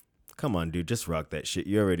 come on, dude, just rock that shit.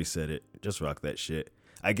 You already said it. Just rock that shit.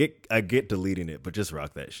 I get deleting it, but just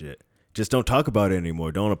rock that shit. Just don't talk about it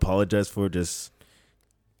anymore. Don't apologize for it. Just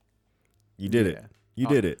you did it. You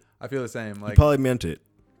did it. I feel the same. You Like probably meant it.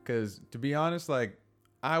 because to be honest, like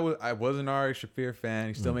I was an Ari Shaffir fan.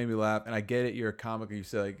 He still made me laugh, and I get it. You're a comic. You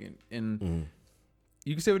say like and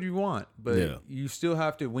you can say what you want, but Yeah. you still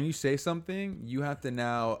have to. When you say something, you have to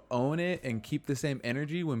now own it and keep the same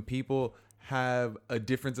energy when people have a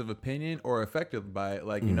difference of opinion or affected by it.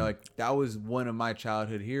 Like like that was one of my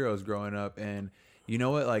childhood heroes growing up, and you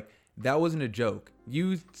know what, like. That wasn't a joke.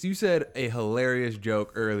 You said a hilarious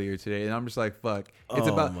joke earlier today, and I'm just like, fuck. It's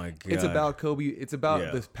my God. about Kobe. It's about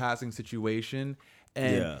Yeah. this passing situation,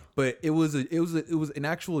 and Yeah. but it was an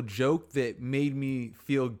actual joke that made me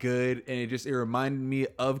feel good, and it reminded me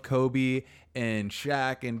of Kobe and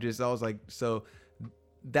Shaq, and just I was like, so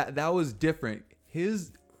that was different.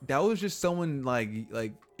 That was just someone like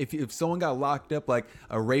if someone got locked up, like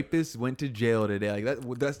a rapist went to jail today,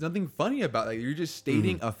 like that's nothing funny about it. Like you're just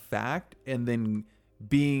stating a fact and then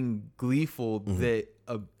being gleeful that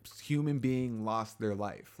a human being lost their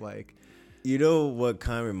life. Like, You know what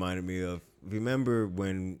kind of reminded me of? Remember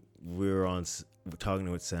when we were talking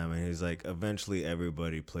with Sam, and he's like, eventually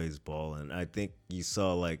everybody plays ball, and I think you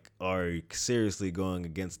saw like Ari seriously going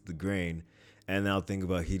against the grain, and now think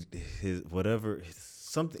about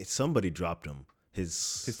somebody dropped him.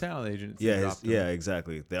 his talent agency Yeah, dropped him. yeah,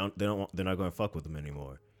 exactly. They're not going to fuck with him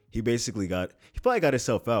anymore. He probably got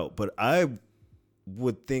himself out, but I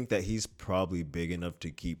would think that he's probably big enough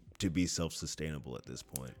to be self-sustainable at this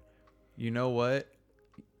point. You know what?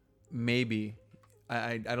 Maybe.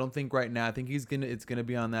 I don't think right now. I think it's gonna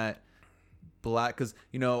be on that black, because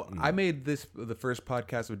I made the first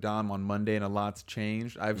podcast with Dom on Monday, and a lot's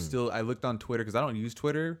changed. I looked on Twitter because I don't use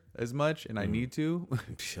Twitter as much, and I need to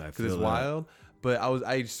because it's wild. But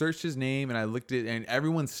I searched his name and I looked at, and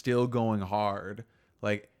everyone's still going hard.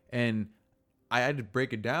 Like, and I had to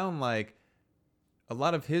break it down. Like, a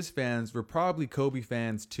lot of his fans were probably Kobe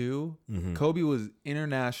fans too. Kobe was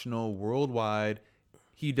international, worldwide.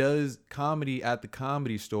 He does comedy at the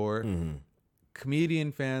Comedy Store.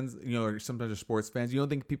 comedian fans, or sometimes are sports fans. You don't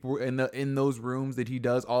think people were in those rooms that he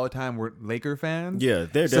does all the time were Laker fans? Yeah,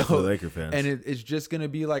 they're definitely Laker fans. And it's just gonna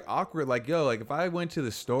be like awkward. Like, yo, like if I went to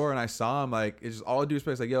the store and I saw him, like it's just all due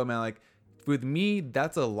respect. Like, yo, man, like with me,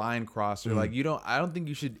 that's a line crosser. Like I don't think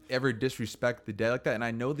you should ever disrespect the dead like that. And I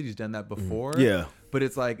know that he's done that before. Yeah. But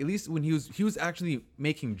it's like, at least when he was actually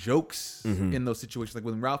making jokes in those situations. Like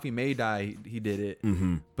when Ralphie May died, he did it.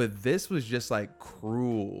 But this was just like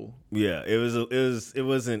cruel. Yeah, it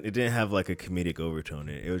wasn't. It didn't have like a comedic overtone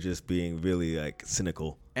in it. It was just being really like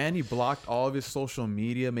cynical. And he blocked all of his social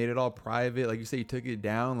media, made it all private. Like you say, he took it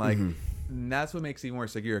down. Like, and that's what makes it even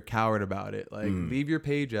worse. Like you're a coward about it. Like leave your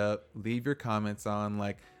page up, leave your comments on.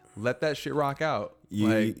 Like let that shit rock out.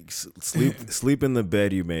 You sleep in the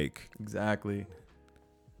bed you make. Exactly.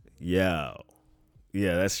 Yeah,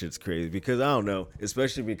 that shit's crazy because I don't know,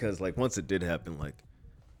 especially because like once it did happen, like,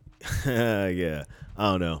 yeah,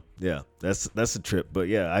 I don't know, yeah, that's a trip, but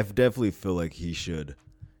yeah, I definitely feel like he should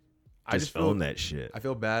just own that shit. I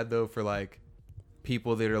feel bad though for like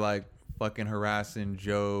people that are like fucking harassing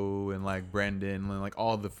Joe and like Brendan and like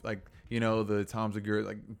all the like the Tom Segura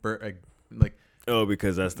like oh,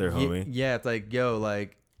 because that's their homie. Yeah, it's like, yo,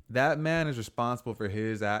 like that man is responsible for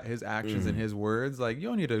his actions and his words. Like, you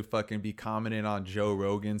don't need to fucking be commenting on Joe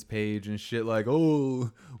Rogan's page and shit like,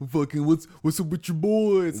 oh, fucking what's up with your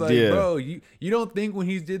boy? It's like, bro, you don't think when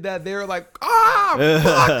he did that, they were like, fuck,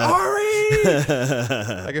 Ari!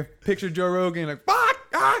 Like, I picture Joe Rogan like,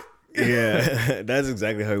 fuck, Yeah, that's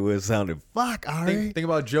exactly how it would sounded. Fuck, Ari. Think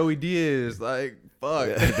about Joey Diaz, like, fuck.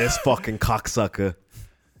 This fucking cocksucker.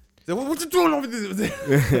 So, what you doing over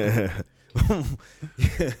there?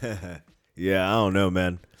 Yeah, I don't know,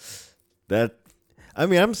 man.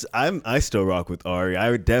 I still rock with Ari.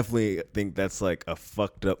 I would definitely think that's like a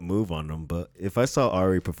fucked up move on him. But if I saw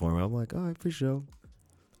Ari perform, I'm like, all right, for sure,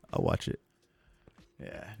 I'll watch it.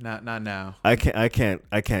 Yeah, not now. I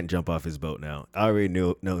can't jump off his boat now. I already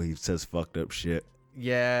know he says fucked up shit.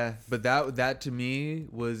 Yeah, but that to me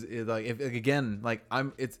was like, if again, like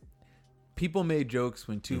people made jokes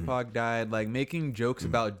when Tupac died, like making jokes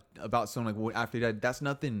about someone like after he died. That's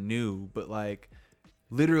nothing new, but like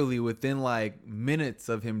literally within like minutes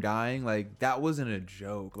of him dying, like that wasn't a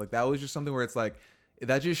joke. Like that was just something where it's like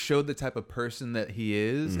that just showed the type of person that he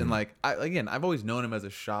is. And like I've always known him as a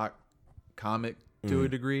shock comic to a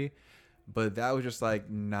degree, but that was just like,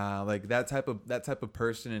 nah, like that type of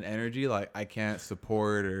person and energy, like I can't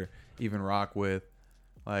support or even rock with.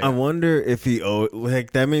 Like, I wonder if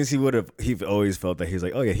that means he always felt that he's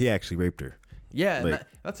like, oh yeah, he actually raped her. Yeah, like, and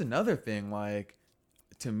that's another thing. Like,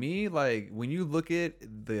 to me, like when you look at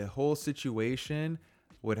the whole situation,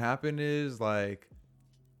 what happened is like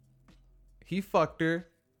he fucked her,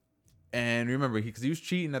 and remember because he was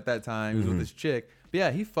cheating at that time, he was with this chick. But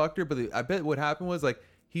yeah, he fucked her, but I bet what happened was like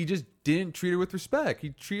he just didn't treat her with respect.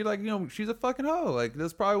 He treated like, she's a fucking hoe. Like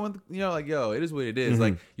that's probably one, like, yo, it is what it is.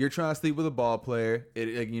 Like you're trying to sleep with a ball player.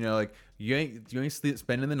 It like, like you ain't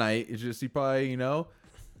spending the night. It's just you probably,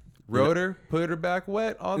 rode her, put her back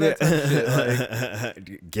wet, all that type of shit.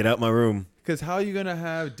 Like, get out my room. Because how are you gonna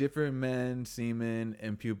have different men, semen,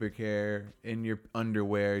 and pubic hair in your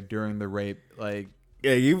underwear during the rape? Like,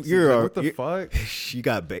 yeah, you're like, what the fuck? She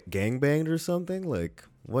got gangbanged or something. Like,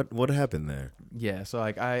 what happened there? Yeah, so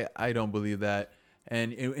like I don't believe that.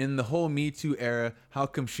 And in the whole Me Too era, how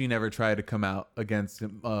come she never tried to come out against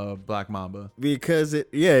Black Mamba? Because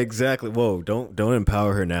exactly. Whoa, don't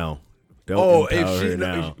empower her now. Don't empower her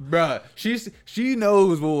now, bruh. She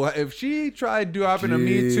knows. Well, if she tried dropping a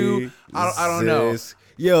Me Too, I don't know.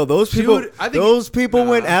 Yo, those people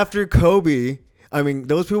went after Kobe. I mean,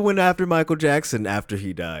 those people went after Michael Jackson after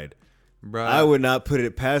he died. Bruh. I would not put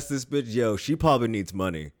it past this bitch. Yo, she probably needs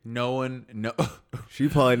money. She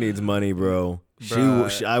probably needs money, bro.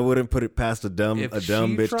 I wouldn't put it past a dumb bitch to do that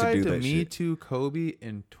shit. If she tried to Me Too Kobe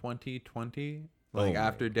in 2020, like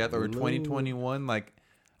after death, or 2021, like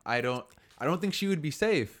I don't think she would be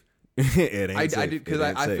safe. It ain't safe. Because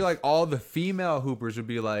I feel like all the female hoopers would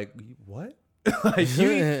be like, what? Like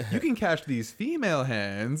you can catch these female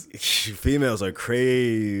hands. Females are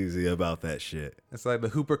crazy about that shit. It's like the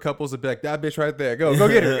hooper couples would be like, that bitch right there, go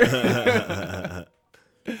get her.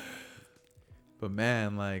 But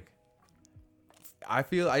man, like I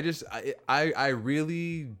feel I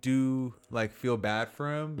really do like feel bad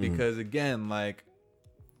for him because again, like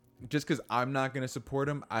just because I'm not gonna support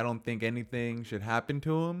him, I don't think anything should happen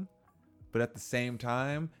to him. But at the same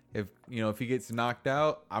time, if he gets knocked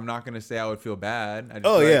out, I'm not gonna say I would feel bad.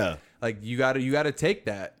 Like you gotta take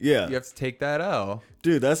that. Yeah, you have to take that L.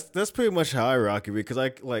 Dude, that's pretty much how I rock it because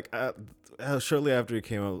shortly after it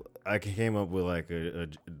came up, I came up with like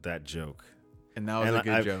that joke. And that was a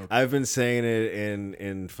good joke. I've been saying it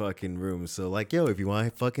in fucking rooms. So like, yo, if you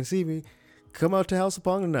want to fucking see me, come out to House of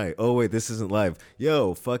Pong tonight. Oh wait, this isn't live.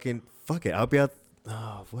 Yo, fuck it. I'll be out.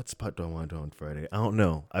 Oh, what spot do I want to do on Friday? I don't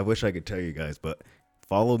know. I wish I could tell you guys, but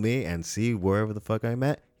follow me and see wherever the fuck I'm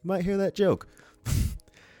at. You might hear that joke.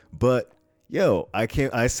 But yo, I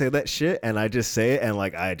say that shit and I just say it and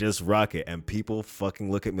like I just rock it and people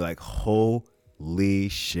fucking look at me like, holy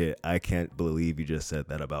shit, I can't believe you just said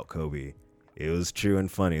that about Kobe. It was true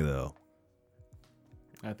and funny though.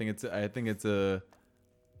 I think it's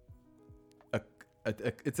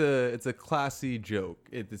a classy joke.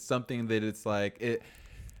 It's something that it's like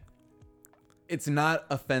it's not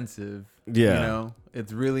offensive. Yeah. You know?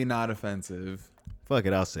 It's really not offensive. Fuck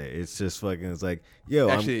it, I'll say it. It's just fucking, it's like, yo.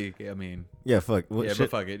 Actually, I mean. Yeah, fuck. Yeah, shit? but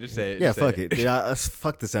fuck it. Just say it. Yeah, fuck it. Yeah,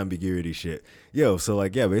 fuck this ambiguity shit. Yo, so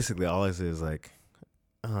like, yeah, basically all I say is like,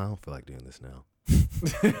 oh, I don't feel like doing this now.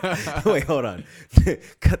 Wait, hold on.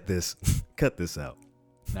 Cut this out.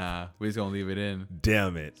 Nah, we just gonna leave it in.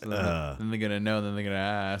 Damn it. So then they're gonna know, then they're gonna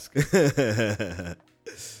ask.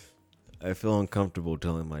 I feel uncomfortable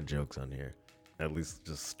telling my jokes on here. At least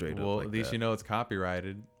just straight up. Well, like at least that. You know it's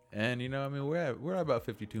copyrighted. And, you know, I mean, we're at about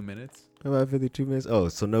 52 minutes. About 52 minutes? Oh,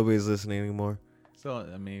 so nobody's listening anymore? So,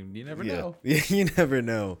 I mean, you never know. Yeah, you never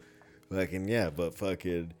know. Fucking, yeah, but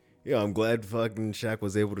fucking, yeah, I'm glad fucking Shaq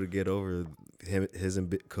was able to get over his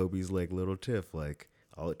and Kobe's, like, little tiff. Like,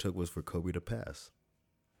 all it took was for Kobe to pass.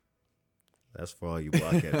 That's for all you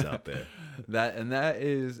blockheads out there. That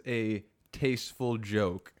is a tasteful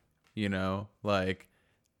joke, you know? Like,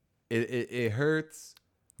 it hurts.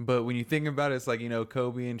 But when you think about it, it's like, you know,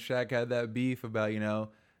 Kobe and Shaq had that beef about, you know,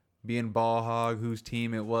 being ball hog, whose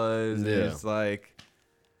team it was. Yeah. And it's like,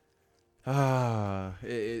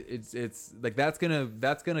 it's like that's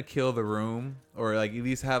gonna kill the room, or like at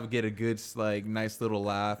least get a good like nice little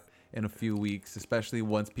laugh in a few weeks, especially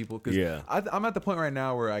once people. Cause yeah, I'm at the point right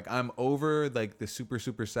now where like I'm over like the super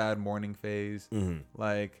sad mourning phase. Mm-hmm.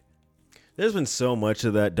 Like. There's been so much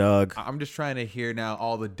of that, dog. I'm just trying to hear now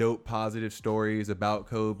all the dope positive stories about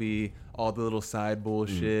Kobe, all the little side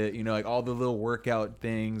bullshit, you know, like all the little workout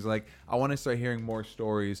things. Like I want to start hearing more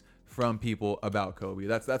stories from people about Kobe.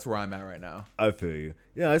 That's where I'm at right now. I feel you.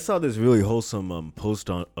 Yeah, I saw this really wholesome post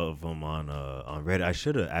of him on Reddit. I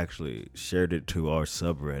should have actually shared it to our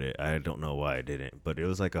subreddit. I don't know why I didn't, but it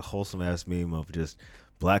was like a wholesome ass meme of just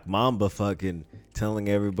Black Mamba fucking telling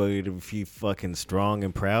everybody to be fucking strong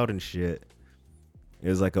and proud and shit. It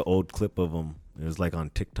was like an old clip of him. It was like on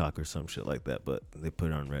TikTok or some shit like that, but they put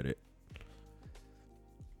it on Reddit.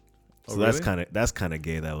 So really? that's kind of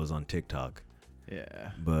gay that was on TikTok.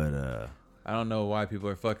 Yeah. But I don't know why people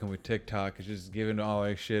are fucking with TikTok. It's just giving all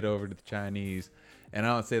their shit over to the Chinese. And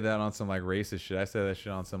I don't say that on some like racist shit. I say that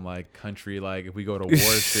shit on some like country, like if we go to war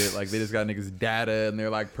shit, like they just got niggas data and their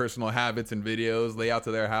like personal habits and videos lay out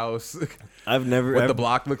to their house. The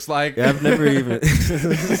block looks like. Yeah, I've never even.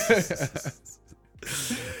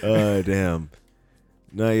 Oh damn.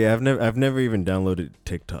 No, yeah, I've never even downloaded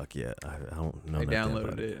TikTok yet. I don't know. I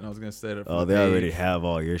downloaded it and I was gonna set it up. Oh, they already have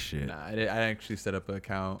all your shit. Nah, I actually set up an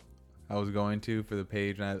account. I was going to for the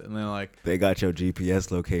page, and then like they got your GPS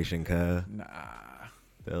location, cuz. Nah.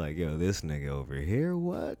 They're like, yo, this nigga over here,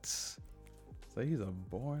 what? It's like he's a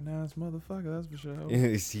boring ass motherfucker. That's for sure.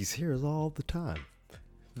 He's here all the time.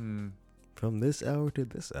 From this hour to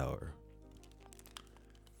this hour.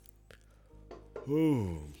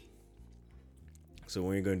 Ooh. So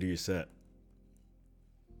when are you going to do your set?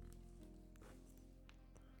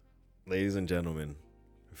 Ladies and gentlemen,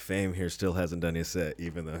 Fame here still hasn't done his set,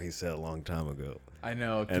 even though he said a long time ago. I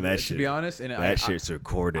know. And to be honest, and that shit's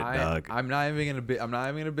recorded, dog. I'm not even gonna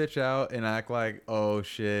bitch out and act like, oh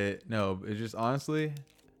shit. No, it's just honestly,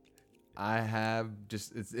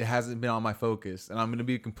 it hasn't been on my focus, and I'm gonna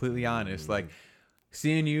be completely honest. Like,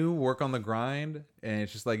 seeing you work on the grind, and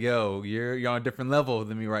it's just like, yo, you're on a different level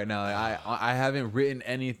than me right now. Like, I haven't written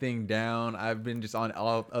anything down. I've been just on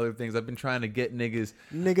all other things. I've been trying to get niggas.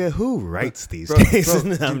 Nigga, who writes these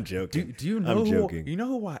days? I'm joking. Do you know? I'm joking. You know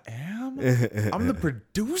who I am? I'm the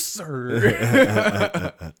producer.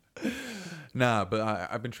 Nah, but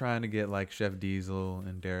I've been trying to get like Chef Diesel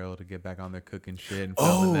and Daryl to get back on their cooking shit. And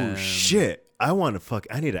oh shit! I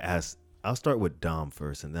need to ask. I'll start with Dom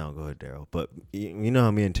first, and then I'll go with Daryl. But you know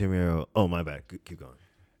how me and Timmy are. Oh, my bad. Keep going.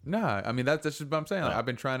 Nah, I mean that's just what I'm saying. Like, I've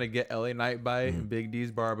been trying to get LA Night Bite and Big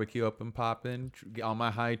D's Barbecue up and popping, get on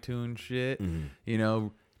my high tune shit. You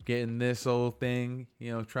know, getting this whole thing.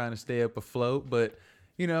 You know, trying to stay up afloat. But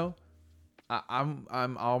you know,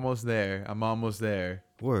 I'm almost there. I'm almost there.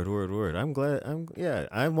 Word. I'm glad.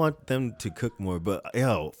 I want them to cook more. But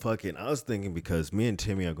yo, fucking, I was thinking because me and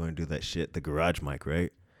Timmy are going to do that shit, the garage mic,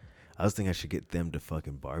 right? I was thinking I should get them to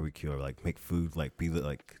fucking barbecue or like make food, like be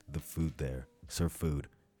like the food there, serve food,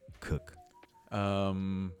 cook.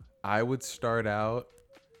 I would start out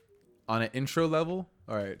on an intro level.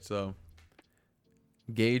 All right, so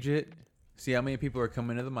gauge it, see how many people are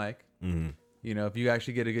coming to the mic. Mm-hmm. You know, if you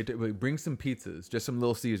actually get a good, bring some pizzas, just some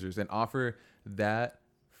Little Caesars, and offer that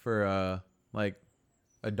for like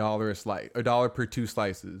 $1 a slice, $1 per 2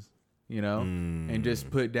 slices. You know, and just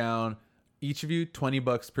put down each of you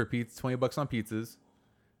 $20 per pizza, $20 on pizzas,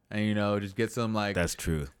 and you know, just get some like That's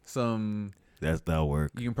true. some. That'll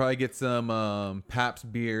work. You can probably get some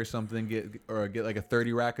Pabst beer or something, get like a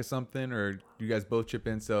 30 rack or something, or you guys both chip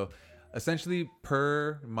in. So essentially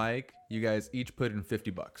per mic, you guys each put in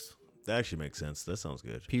 $50. That actually makes sense. That sounds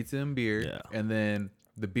good. Pizza and beer. Yeah. And then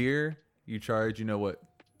the beer you charge, you know what,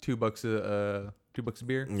 $2 a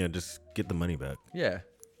beer? Yeah, just get the money back. Yeah.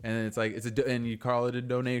 And it's like and you call it a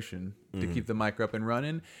donation to keep the mic up and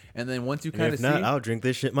running. And then once you kind of If see, not, I'll drink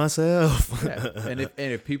this shit myself. yeah. and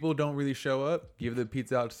if people don't really show up, give the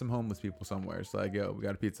pizza out to some homeless people somewhere. It's like, yo, we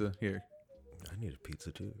got a pizza here. I need a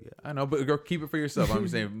pizza too. Yeah, I know, but go keep it for yourself. I'm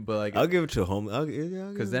just saying, but like, I'll give it to a home.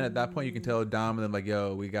 because then at that point you can tell Dom and them like,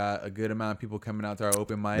 yo, we got a good amount of people coming out to our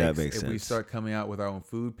open mics. That makes if we sense. start coming out with our own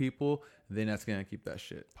food people, then that's gonna keep that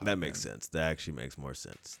shit That popping makes sense. That actually makes more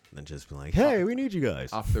sense than just being like, "Hey, we need you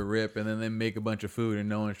guys." off the rip, and then they make a bunch of food and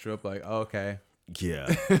no one show up. Like, oh, okay, Yeah,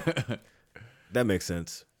 that makes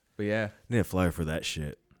sense. but yeah, I need a flyer for that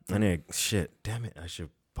shit. I need shit. Damn it! I should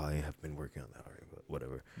probably have been working on that already, but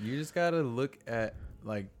whatever. you just gotta look at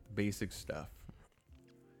like basic stuff.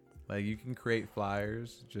 Like you can create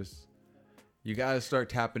flyers. Just you gotta start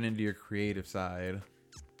tapping into your creative side.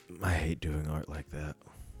 I hate doing art like that.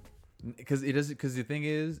 Because it doesn't. Because the thing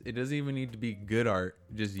is, it doesn't even need to be good art.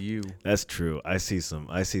 Just you. That's true. I see some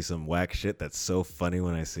whack shit that's so funny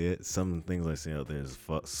when I see it. Some things I see out there is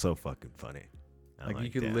so fucking funny. I'm Like you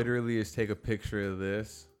could damn. literally just take a picture of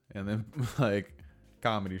this and then like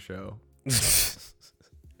comedy show. It's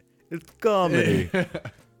comedy.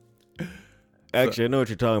 Actually, I know what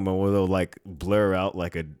you're talking about. Where they'll like blur out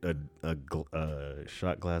like a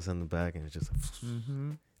shot glass in the back, and it's just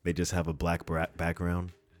they just have a black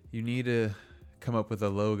background. You need to come up with a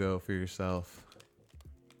logo for yourself.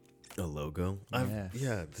 A logo. Yes.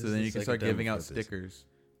 This So then is you can the start second time giving I've out heard this. stickers.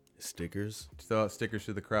 Stickers. Just throw out stickers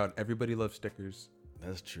to the crowd. Everybody loves stickers.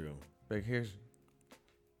 That's true. Like here's,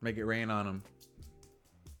 make it rain on them.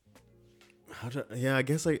 Yeah, I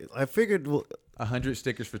guess I figured. Well, 100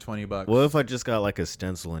 stickers for $20. what if I just got like a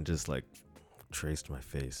stencil and just like traced my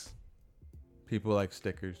face? People like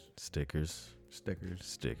stickers. Stickers. Stickers.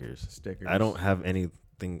 I don't have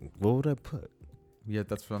anything. What would I put? Yeah,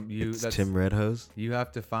 that's from you. It's That's Tim Redhose. You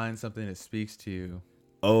have to find something that speaks to you.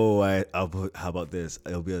 Oh, I'll put. How about this?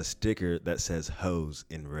 It'll be a sticker that says "hose"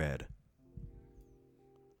 in red.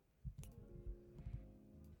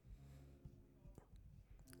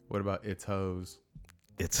 What about it's hose?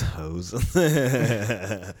 It's hose.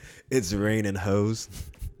 It's rain and hose.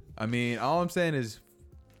 I mean, all I'm saying is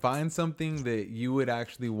find something that you would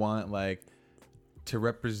actually want, like, to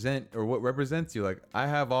represent, or what represents you. Like, I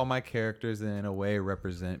have all my characters in a way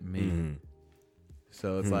represent me.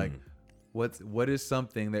 So it's like, what is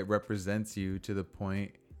something that represents you to the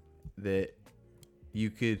point that you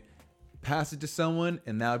could pass it to someone,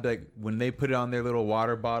 and now like when they put it on their little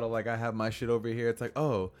water bottle, like I have my shit over here, it's like,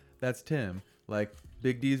 oh, that's Tim, like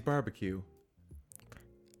Big D's barbecue.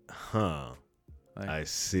 Huh. Like, I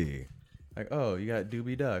see. like, oh, you got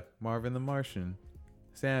Doobie Duck, Marvin the Martian,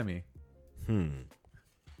 Sammy.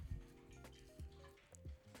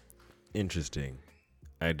 Interesting.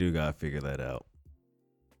 I do gotta figure that out.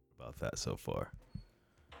 About that so far.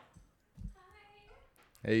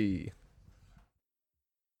 Hey.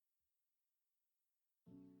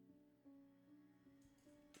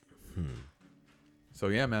 So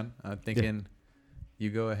yeah, man, I'm thinking you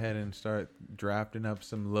go ahead and start drafting up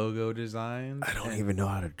some logo designs. I don't and even know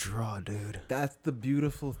how to draw, dude. That's the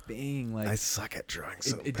beautiful thing. Like I suck at drawing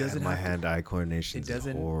so it bad. doesn't My have to- hand-eye coordination is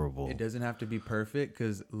horrible. It doesn't have to be perfect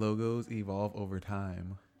because logos evolve over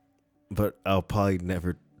time. But I'll probably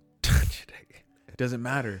never touch it again. It doesn't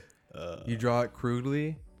matter. You draw it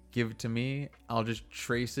crudely, give it to me. I'll just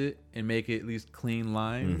trace it and make it at least clean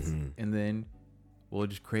lines, and then we'll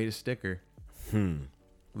just create a sticker.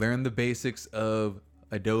 Learn the basics of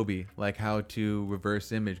Adobe, like how to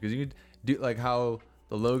reverse image, because you could do like how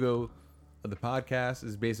the logo of the podcast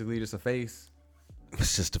is basically just a face.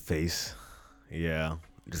 It's just a face. Yeah.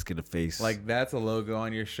 Just get a face. Like that's a logo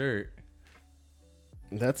on your shirt.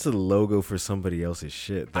 That's a logo for somebody else's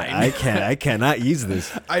shit. I know. I cannot use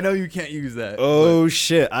this. I know you can't use that. Oh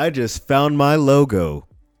shit! I just found my logo.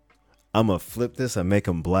 I'm gonna flip this and make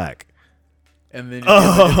them black. And then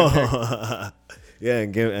Yeah,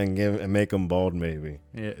 and make them bald maybe.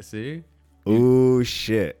 yeah, see? Oh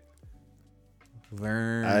shit!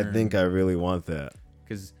 Learn. I think I really want that.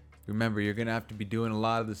 Because remember, you're gonna have to be doing a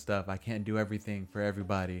lot of the stuff. I can't do everything for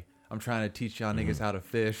everybody. I'm trying to teach y'all niggas how to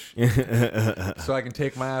fish, so I can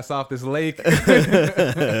take my ass off this lake.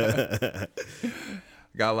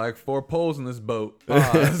 Got like 4 poles in this boat.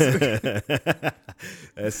 Pause.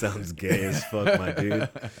 That sounds gay as fuck, my dude.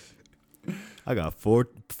 I got four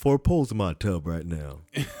poles in my tub right now.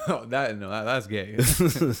 That's gay.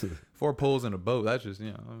 4 poles in a boat. That's just, I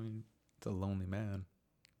mean, it's a lonely man.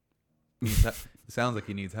 It sounds like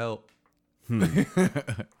he needs help.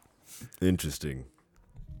 Interesting.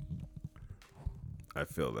 I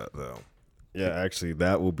feel that though. Yeah, actually,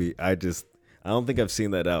 that will be. I don't think I've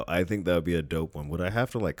seen that out. I think that would be a dope one. Would I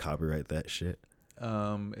have to like copyright that shit?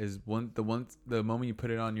 Is the moment you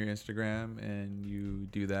put it on your Instagram and you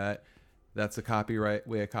do that, that's a copyright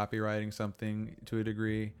way of copywriting something to a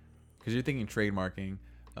degree, because you're thinking trademarking.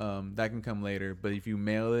 That can come later, but if you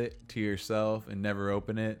mail it to yourself and never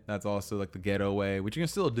open it, that's also like the ghetto way, which you can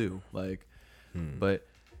still do. Like, but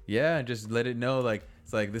yeah, just let it know. Like,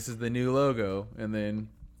 it's like, this is the new logo, and then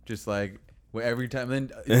just like every time,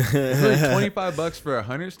 then it's like $25 for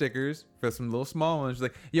 100 stickers for some little small ones.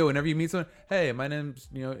 Like, yo, whenever you meet someone, hey, my name's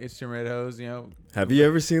it's Tim Red Hose. Have you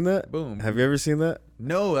ever seen that? Boom. Have you ever seen that?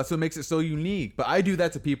 No, that's what makes it so unique. But I do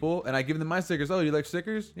that to people, and I give them my stickers. Oh, you like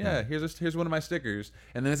stickers? Yeah, here's one of my stickers.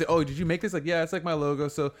 And then I say, oh, did you make this? Like, yeah, it's like my logo.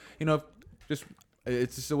 So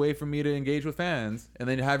it's just a way for me to engage with fans, and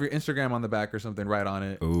then have your Instagram on the back or something right on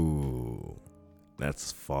it. Ooh,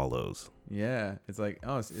 that's follows. Yeah, it's like,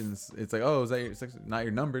 oh, it's like, oh, it's like not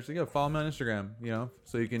your number. So follow me on Instagram,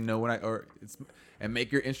 so you can know when and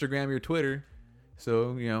make your Instagram your Twitter.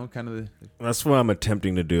 So kind of that's what I'm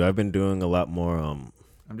attempting to do. I've been doing a lot more. I'm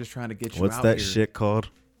just trying to get you. What's out that here. shit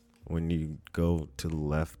called? When you go to the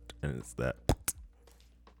left and it's that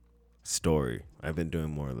story. I've been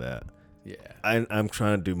doing more of that. Yeah, I'm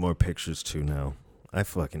trying to do more pictures too now. I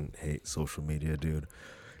fucking hate social media, dude.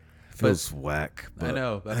 It feels whack. But I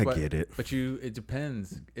know. That's I get it. But it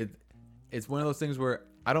depends. It's one of those things where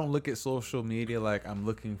I don't look at social media like I'm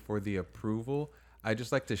looking for the approval. I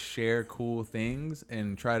just like to share cool things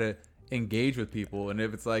and try to engage with people. And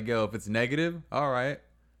if it's like, if it's negative, all right,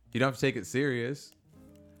 you don't have to take it serious.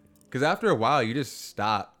 Because after a while, you just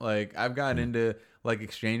stop. Like, I've gotten into like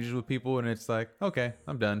exchanges with people, and it's like, okay,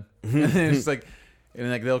 I'm done. And it's like,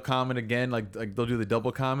 and like they'll comment again, like they'll do the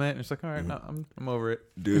double comment, and it's like, all right, no, I'm over it.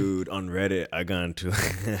 Dude, on Reddit, I got into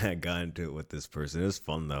it with this person. It was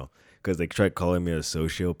fun though, because they tried calling me a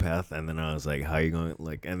sociopath, and then I was like, how you going?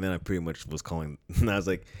 Like, and then I pretty much was calling, and I was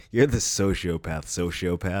like, you're the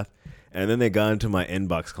sociopath. And then they got into my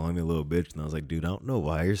inbox calling me a little bitch, and I was like, dude, I don't know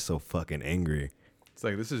why you're so fucking angry. It's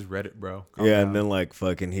like, this is Reddit, bro. Calm yeah, down. and then like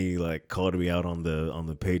fucking he like called me out on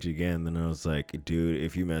the page again. Then I was like, dude,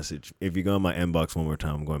 if you go in my inbox one more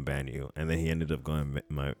time, I'm going to ban you. And then he ended up going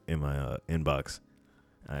in my inbox.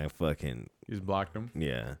 I fucking You just blocked him.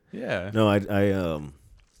 yeah. Yeah. No,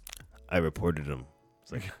 I reported him.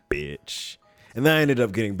 It's like bitch. And then I ended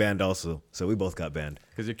up getting banned also. So we both got banned.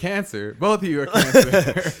 Because you're cancer. Both of you are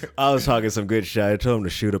cancer. I was talking some good shit. I told him to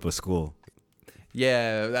shoot up a school.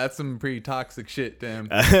 Yeah, that's some pretty toxic shit, damn.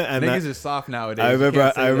 And Niggas are soft nowadays. I You remember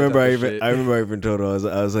can't say that type of shit. I even told her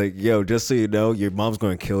I was like, yo, just so you know, your mom's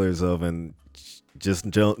going to kill herself, and just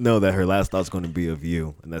know that her last thought's going to be of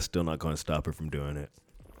you, and that's still not going to stop her from doing it.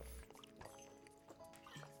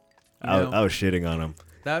 I was shitting on him.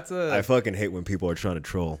 I fucking hate when people are trying to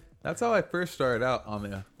troll. That's how I first started out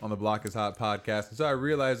on the Block is Hot podcast. And so I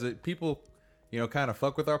realized that people, kind of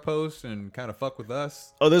fuck with our posts and kind of fuck with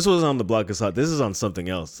us. Oh, this was on the Block is Hot. This is on something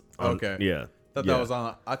else. Okay. Yeah. I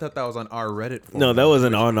thought that was on our Reddit forum. No, that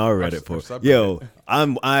wasn't on our Reddit forum. subreddit. Yo,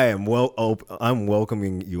 I'm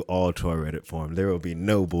welcoming you all to our Reddit forum. There will be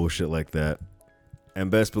no bullshit like that. And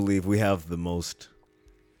best believe we have the most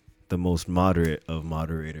moderate of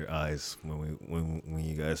moderator eyes when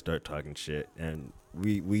you guys start talking shit, and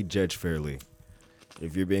we judge fairly.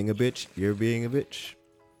 If you're being a bitch, you're being a bitch.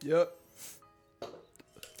 Yep.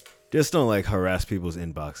 Just don't like harass people's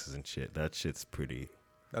inboxes and shit. That shit's pretty.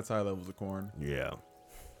 That's high levels of corn. Yeah.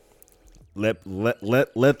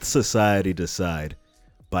 Let society decide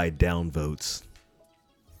by downvotes.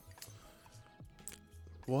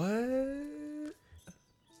 What?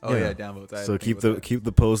 Oh yeah, downvotes. So keep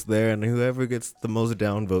the post there, and whoever gets the most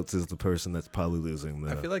downvotes is the person that's probably losing.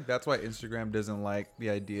 I feel like that's why Instagram doesn't like the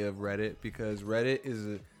idea of Reddit, because Reddit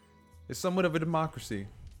is somewhat of a democracy.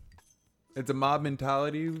 It's a mob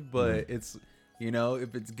mentality, but it's, you know,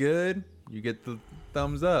 if it's good, you get the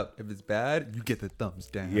thumbs up. If it's bad, you get the thumbs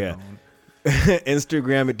down. Yeah.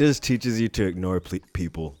 Instagram, it just teaches you to ignore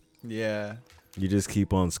people. Yeah. You just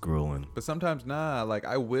keep on scrolling. But sometimes, nah. Like,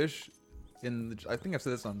 I wish, I think I've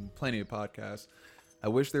said this on plenty of podcasts, I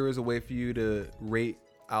wish there was a way for you to rate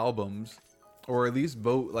albums, or at least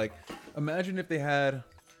vote. Like, imagine if they had...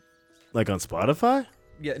 Like on Spotify?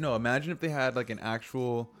 Yeah, no, imagine if they had, like, an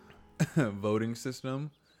actual voting system.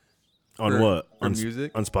 On what? On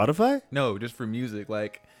music? On Spotify? No, just for music.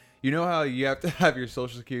 Like, you know how you have to have your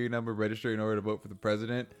social security number registered in order to vote for the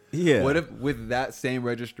president? Yeah. What if with that same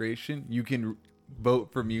registration, you can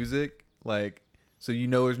vote for music? Like, so you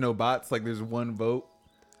know there's no bots. Like, there's one vote.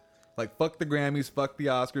 Like, fuck the Grammys, fuck the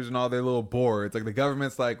Oscars and all their little boards. Like, the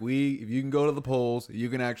government's like, if you can go to the polls, you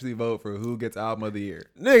can actually vote for who gets album of the year.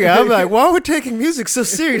 Nigga, I'm like, why are we taking music so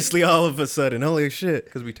seriously all of a sudden? Holy shit.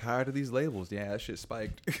 Because we tired of these labels. Yeah, that shit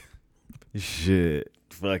spiked. Shit.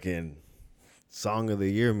 Fucking song of the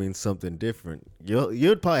year means something different.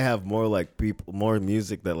 You'd probably have more like more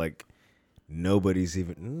music that like nobody's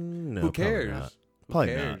even. No, who cares?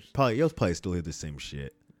 Probably not. Probably you'll probably still hear the same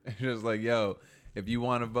shit. It's just like, yo, if you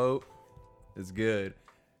want to vote, it's good.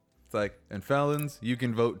 It's like, and felons, you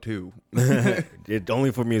can vote too. It's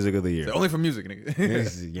only for music of the year. It's only for music, nigga.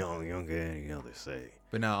 This is young anything else to say.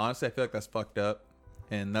 But now, honestly, I feel like that's fucked up.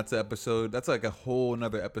 And that's an episode. That's like a whole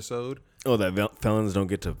another episode. Oh, that felons don't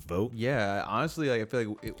get to vote? Yeah, honestly, like, I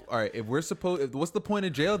feel like, all right, if we're supposed, what's the point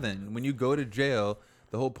of jail then? When you go to jail,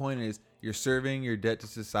 the whole point is you're serving your debt to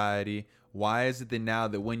society. Why is it that now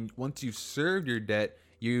that once you've served your debt,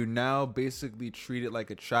 you now basically treat it like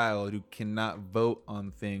a child who cannot vote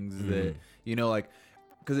on things that, you know, like,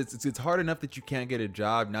 because it's hard enough that you can't get a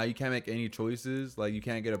job. Now you can't make any choices. Like, you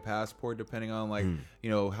can't get a passport depending on, like,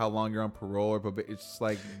 you know, how long you're on parole. But it's just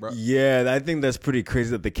like, bro. Yeah, I think that's pretty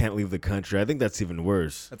crazy that they can't leave the country. I think that's even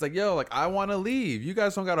worse. It's like, yo, like, I want to leave. You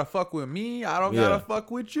guys don't got to fuck with me. I don't got to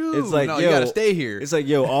fuck with you. It's like, no, yo, you got to stay here. It's like,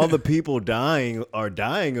 yo, all the people are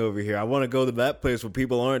dying over here. I want to go to that place where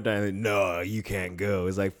people aren't dying. No, you can't go.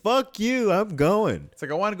 It's like, fuck you. I'm going. It's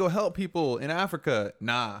like, I want to go help people in Africa.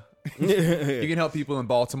 Nah. You can help people in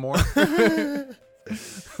Baltimore.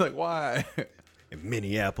 Like, why? In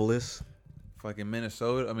Minneapolis. Fucking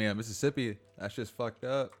Minnesota. I mean, Mississippi. That's just fucked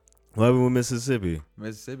up. What happened with Mississippi?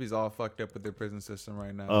 Mississippi's all fucked up with their prison system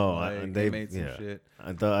right now. Oh, like, they made some shit.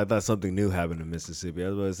 I thought something new happened in Mississippi. I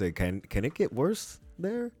was about to say, can it get worse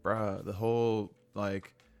there? Bruh, the whole,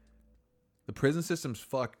 like, the prison system's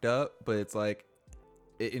fucked up, but it's like,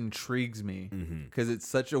 it intrigues me because it's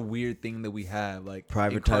such a weird thing that we have, like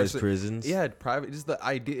privatized prisons. Yeah, just the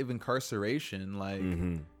idea of incarceration, like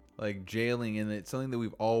like jailing, and it's something that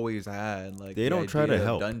we've always had. Like, they don't try to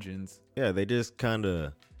help. Dungeons. Yeah, they just kind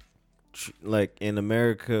of like in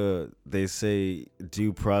America they say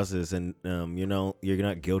due process, and you know, you're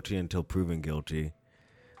not guilty until proven guilty,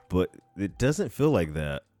 but it doesn't feel like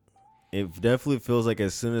that. It definitely feels like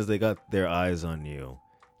as soon as they got their eyes on you,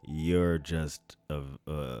 you're just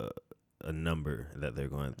a number that they're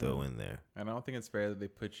going to throw in there. And I don't think it's fair that they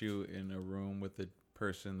put you in a room with a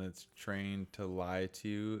person that's trained to lie to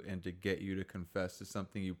you and to get you to confess to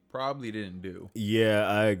something you probably didn't do. Yeah,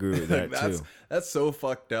 I agree with that too. That's so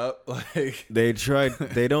fucked up. Like, they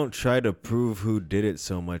don't try to prove who did it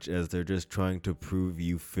so much as they're just trying to prove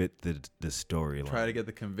you fit the storyline. Try to get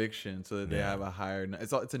the conviction so that they have a higher.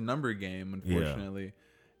 It's a number game, unfortunately,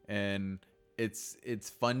 and it's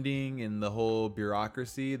funding and the whole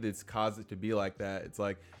bureaucracy that's caused it to be like that. It's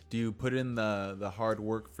like, do you put in the hard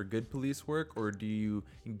work for good police work, or do you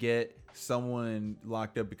get someone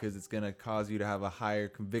locked up because it's going to cause you to have a higher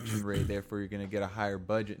conviction rate, therefore you're going to get a higher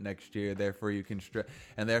budget next year, therefore you can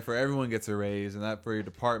and therefore everyone gets a raise, and that for your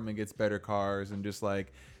department gets better cars, and just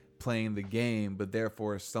like playing the game, but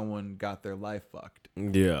therefore someone got their life fucked.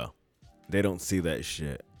 Yeah, they don't see that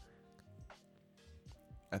shit.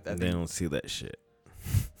 They don't see that shit.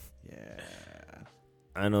 Yeah.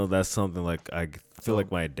 I know that's something like I feel like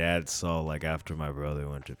my dad saw, like after my brother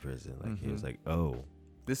went to prison. Like he was like, oh,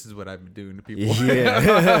 this is what I've been doing to people.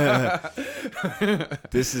 Yeah.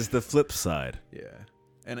 This is the flip side. Yeah.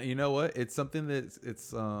 And you know what? It's something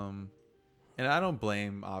that's and I don't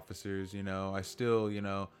blame officers, you know. I still, you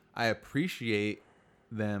know, I appreciate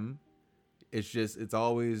them. It's just, it's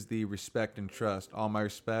always the respect and trust. All my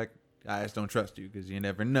respect, I just don't trust you because you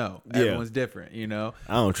never know. Yeah. Everyone's different, you know.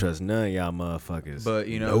 I don't trust none of y'all motherfuckers. But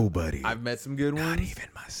you know, nobody. I've met some good ones, Not even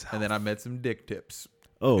myself. and then I've met some dick tips.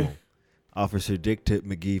 Oh, Officer Dick Tip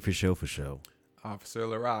McGee for show for show. Officer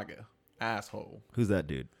Laraga, asshole. Who's that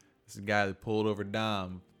dude? This is a guy that pulled over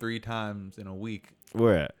Dom 3 times in a week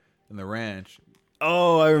Where at? in the ranch.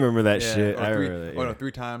 Oh, I remember that Yeah, shit. or I three- remember that. Oh Yeah. no,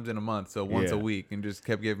 3 times in a month, so once a Yeah. week, and just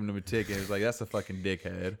kept giving him a ticket. It's like, that's a fucking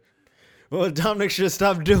dickhead. Well, Dominic should have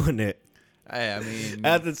stopped doing it. I mean,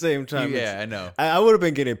 At the same time, yeah, I know. I would have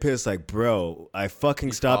been getting pissed. Like, bro, I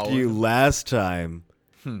fucking stopped followed you him? last time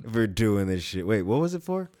for doing this shit. Wait, what was it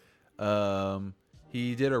for?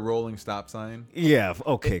 He did a rolling stop sign. Yeah.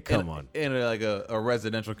 Okay, come on. In a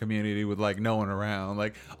residential community with like no one around,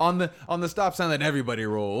 like on the stop sign that everybody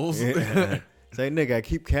rolls. It's like, nigga, I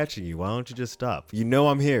keep catching you. Why don't you just stop? You know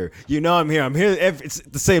I'm here. You know I'm here. I'm here. It's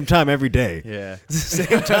the same time every day. Yeah. It's the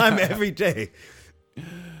same time every day.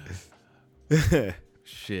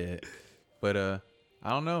 Shit. But I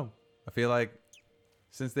don't know. I feel like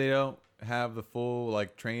since they don't have the full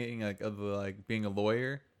like training like of the like being a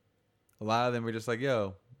lawyer, a lot of them are just like,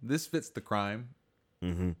 yo, this fits the crime.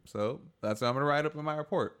 Mm-hmm. So that's what I'm gonna write up in my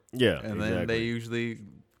report. Yeah, And then they usually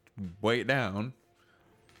weigh it down.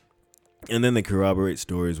 and then they corroborate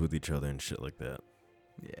stories with each other and shit like that.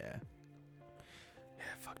 Yeah. Yeah,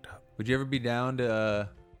 fucked up. Would you ever be down to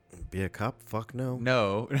Be a cop? Fuck no.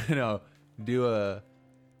 no, do a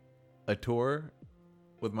tour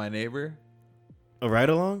with my neighbor? A ride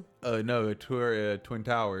along? No, a tour at Twin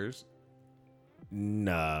Towers.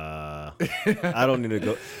 Nah. I don't need to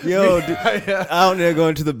go. Yo, dude, I don't need to go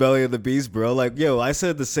into the belly of the beast, bro. Like, yo, I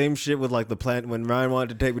said the same shit with like the plant when Ryan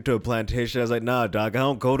wanted to take me to a plantation. I was like, nah, dog, I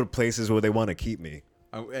don't go to places where they want to keep me.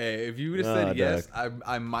 Hey, if you would have Nah, said yes,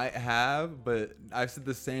 I might have, but I said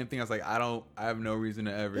the same thing. I was like, I have no reason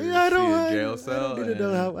to ever see a jail cell. I don't need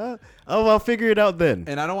to know how. I'll figure it out then.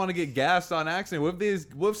 And I don't want to get gassed on accident.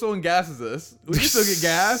 What if someone gasses us? We can still get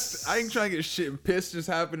gassed. I ain't trying to get shit and piss just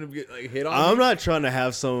happen to get like hit on. I'm me. not trying to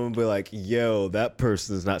have someone be like, yo, that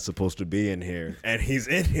person is not supposed to be in here, and he's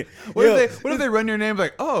in here. What Yo, if they run your name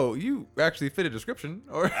like, oh, you actually fit a description,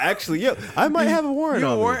 or actually, yo, I might have a warrant you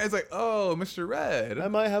on warrant? me. It's like, oh, Mr. Red. I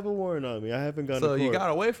might have a warrant on me. I haven't gone to So court. you got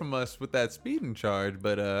away from us with that speeding charge,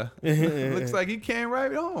 but looks like you came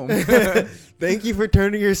right home. Thank you for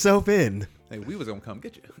turning yourself in. Hey, we was gonna come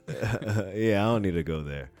get you. Yeah, I don't need to go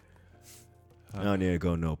there. I don't need to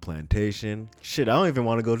go no plantation. Shit, I don't even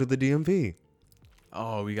want to go to the DMV.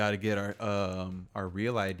 Oh, we got to get our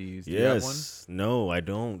real IDs. Do you have one? Yes. No, I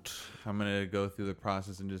don't. I'm gonna go through the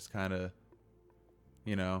process and just kind of,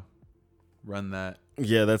 run that.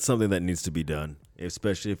 Yeah, that's something that needs to be done,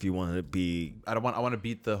 especially if you want to be. I want to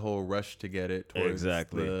beat the whole rush to get it. Towards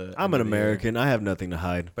Exactly. the I'm end an of the year. American. I have nothing to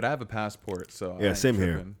hide. But I have a passport, so I Yeah, ain't same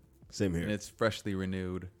here. tripping. Same And here. it's freshly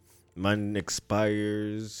renewed. Mine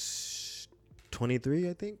expires 23,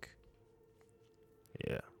 I think.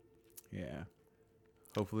 Yeah. Yeah.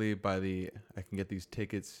 Hopefully I can get these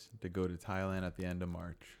tickets to go to Thailand at the end of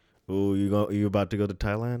March. Oh, you about to go to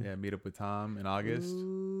Thailand? Yeah, meet up with Tom in August.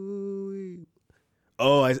 Ooh.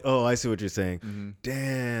 I see what you're saying. Mm-hmm.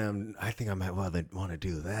 Damn, I think I might want to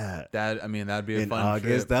do that. That'd be a In fun August,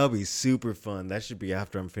 trip. that'll be super fun. That should be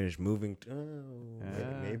after I'm finished moving.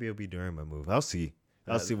 Maybe it'll be during my move. I'll see.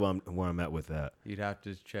 I'll see where I'm at with that. You'd have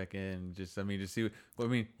to check in, just see.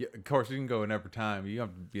 Yeah, of course, you can go whenever time. You have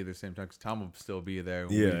to be there the same time because Tom will still be there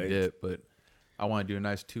when Yeah, we dip. But I want to do a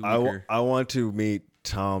nice 2-weeker. I want to meet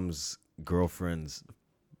Tom's girlfriend's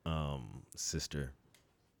sister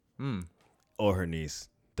or her niece.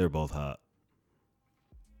 They're both hot.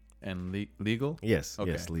 And legal? Yes,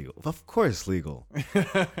 Okay. yes, legal. Of course, legal.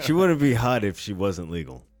 She wouldn't be hot if she wasn't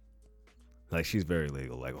legal. Like, she's very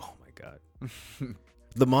legal. Like, oh my god.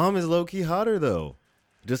 The mom is low key hotter though,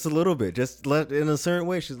 just a little bit. Just in a certain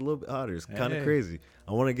way, she's a little bit hotter. It's kind of Hey. crazy.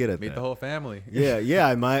 I want to get at Meet that. the whole family. Yeah.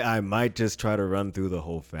 I might just try to run through the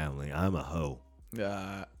whole family. I'm a hoe.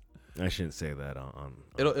 I shouldn't say that on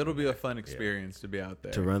It'll be a fun experience to be out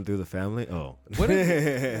there. to run through the family. Oh, What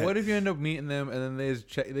if you end up meeting them and then they just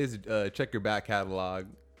check your back catalog?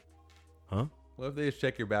 Huh? What if they just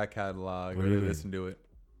check your back catalog What or do they you mean? listen to it?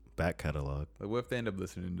 Back catalog. Like, what if they end up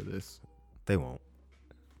listening to this? They won't.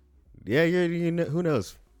 Yeah, you know, who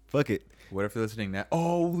knows? Fuck it. What if they're listening now?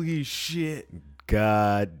 Holy shit!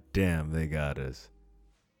 God damn, they got us.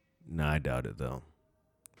 Nah, I doubt it though.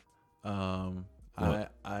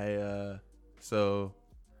 What? So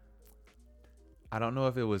I don't know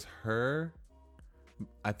if it was her.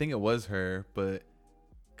 I think it was her, but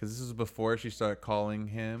because this was before she started calling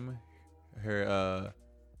him her.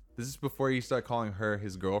 This is before he started calling her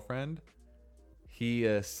his girlfriend.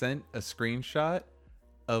 he sent a screenshot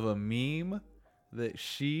of a meme that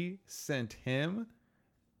she sent him,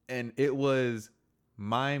 and it was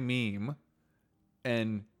my meme.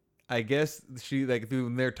 And I guess she, like,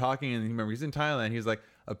 when they're talking, and remember, he's in Thailand. He's like,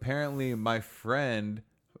 apparently my friend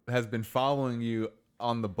has been following you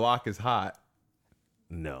on The Block is Hot.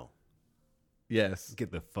 No. Yes.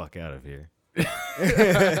 Get the fuck out of here.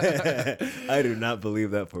 I do not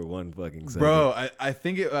believe that for one fucking second. Bro, I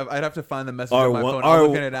think I'd have to find the message on my phone. I'll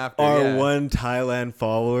look at it after. Our one Thailand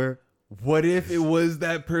follower. What if it was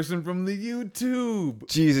that person from the YouTube?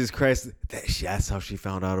 Jesus Christ. That's how she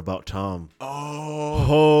found out about Tom.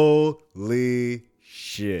 Oh. Holy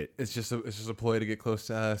shit. It's just a ploy to get close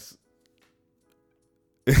to us.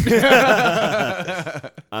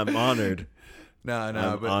 I'm honored.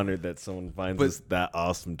 I'm honored that someone finds us that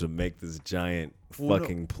awesome to make this giant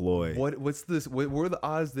fucking ploy. What's this? What were the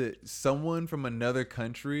odds that someone from another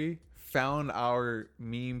country found our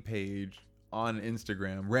meme page on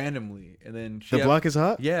Instagram randomly, and then The Block is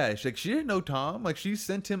Hot? Yeah, she didn't know Tom. Like, she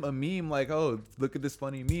sent him a meme like, "Oh, look at this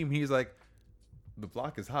funny meme." He's like, "The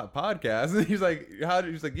Block is Hot podcast," and he's like, "How?"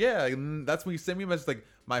 He's like, "Yeah." And that's when you sent me a message like,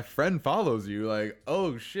 "My friend follows you." Like,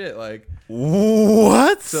 oh shit, like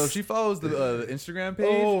what? So she follows the Instagram page.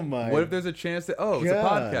 Oh my! What if there's a chance that it's a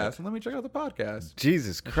podcast? Well, let me check out the podcast.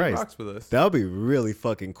 Jesus Christ, she rocks with us. That would be really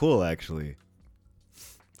fucking cool. Actually,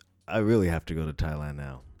 I really have to go to Thailand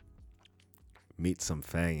now. Meet some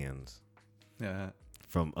fans. Yeah.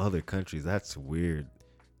 From other countries. That's weird.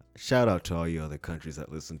 Shout out to all you other countries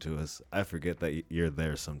that listen to us. I forget that you're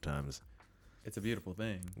there sometimes. It's a beautiful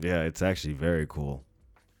thing. Yeah, it's actually very cool.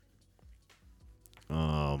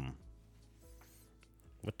 What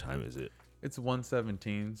time is it? It's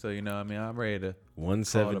 1:17, so I'm ready to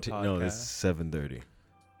 1:17. No, it's 7:30.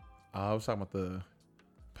 I was talking about the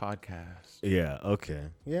podcast. Yeah, okay.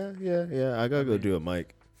 Yeah. I gotta go do a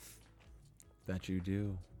mic. That you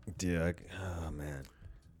do. Yeah, oh man.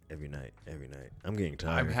 Every night. I'm getting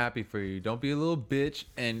tired. I'm happy for you. Don't be a little bitch.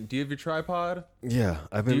 And do you have your tripod? Yeah,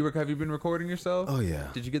 have you been recording yourself? Oh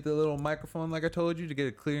yeah. Did you get the little microphone like I told you to get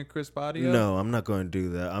a clear and crisp audio? No, I'm not going to do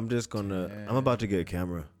that. I'm just gonna. I'm about to get a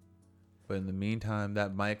camera. But in the meantime,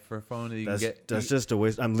 that microphone that you can get. That's just a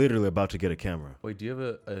waste. I'm literally about to get a camera. Wait, do you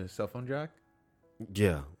have a cell phone jack?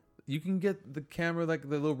 Yeah. You can get the camera, like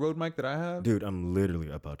the little Rode mic that I have. Dude, I'm literally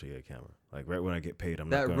about to get a camera. Like right when I get paid,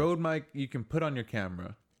 that Rode mic you can put on your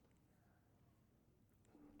camera.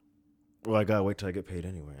 Well, I gotta wait till I get paid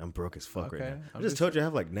anyway. I'm broke as fuck right now. I just told you I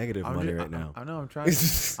have like negative money right now. I know. I'm trying.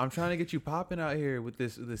 I'm trying to get you popping out here with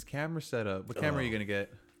this camera setup. What camera are you gonna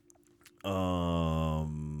get? I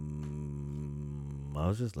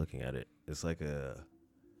was just looking at it. It's like a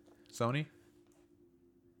Sony.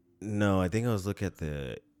 No, I think I was looking at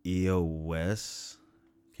the EOS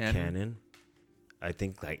Canon. I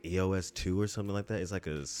think like EOS 2 or something like that. It's like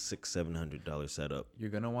a $600-700 setup.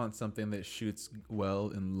 You're gonna want something that shoots well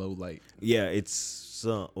in low light. Yeah, it's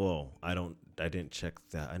I didn't check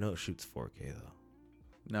that. I know it shoots 4K though.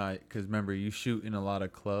 No, because remember, you shoot in a lot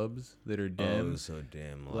of clubs that are dim. Oh, so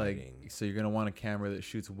dim lighting. So you're gonna want a camera that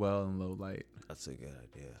shoots well in low light. That's a good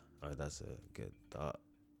idea. Or that's a good thought.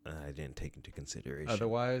 I didn't take into consideration.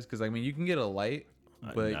 Otherwise, because you can get a light.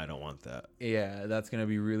 But I don't want that. Yeah, that's gonna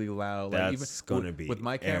be really loud. That's gonna be with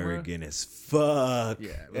my camera, arrogant as fuck.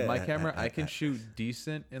 Yeah, with my camera, I can shoot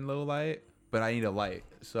decent in low light, but I need a light.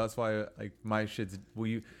 So that's why my shit's.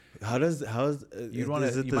 You might want a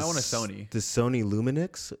Sony. The Sony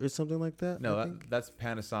Luminix or something like that. No, that's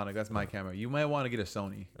Panasonic. That's my camera. You might want to get a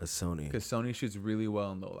Sony. A Sony, because Sony shoots really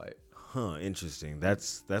well in low light. Huh? Interesting.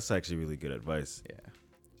 That's actually really good advice. Yeah.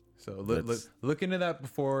 So look into that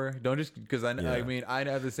before. Don't just because I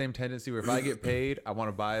have the same tendency where if I get paid, I want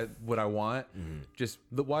to buy what I want. Mm-hmm. Just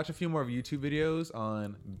watch a few more YouTube videos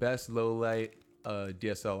on best low light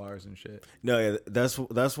DSLRs and shit. No, yeah, that's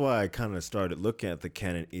why I kind of started looking at the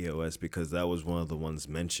Canon EOS because that was one of the ones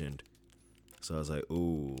mentioned. So I was like,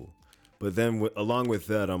 ooh. But then along with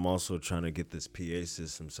that, I'm also trying to get this PA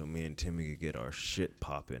system so me and Timmy could get our shit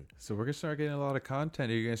popping. So we're gonna start getting a lot of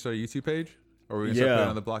content. Are you gonna start a YouTube page? Or we're going to start putting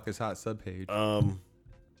on the Block is Hot subpage? I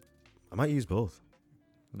might use both.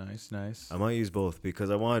 Nice. I might use both because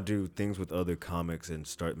I want to do things with other comics and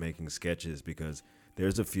start making sketches because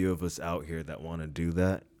there's a few of us out here that want to do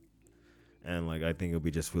that. And I think it'll be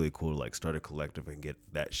just really cool to start a collective and get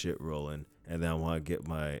that shit rolling. And then I want to get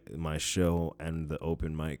my show and the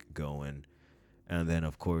open mic going. And then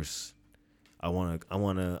of course I want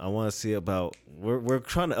to see about we're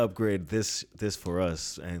trying to upgrade this for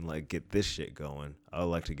us and get this shit going. I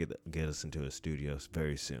would like to get us into a studio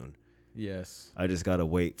very soon. Yes. I just gotta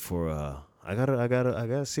wait for I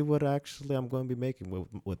gotta see what actually I'm going to be making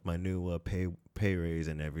with my new pay raise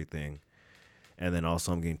and everything. And then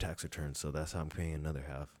also I'm getting tax returns, so that's how I'm paying another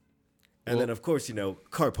half. And then of course,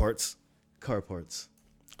 car parts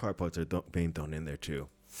are being thrown in there too.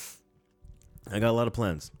 I got a lot of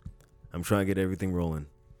plans. I'm trying to get everything rolling.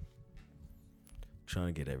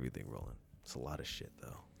 It's a lot of shit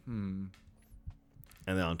though. And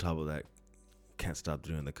then on top of that, can't stop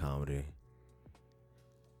doing the comedy.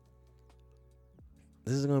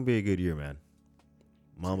 This is gonna be a good year, man.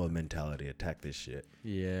 Mamba mentality, attack this shit.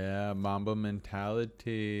 Yeah, Mamba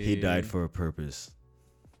mentality. He died for a purpose.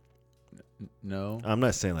 No, I'm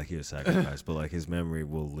not saying like he was sacrificed, but like his memory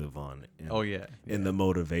will live on. In the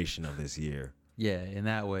motivation of this year. Yeah, in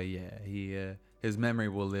that way, yeah. He his memory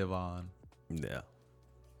will live on. Yeah.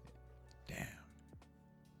 Damn.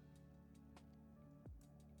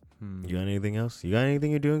 You got anything else? You got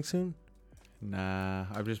anything you're doing soon? Nah,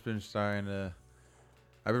 I've just been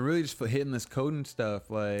I've been really just hitting this coding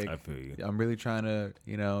stuff. Like, I feel you. I'm really trying to,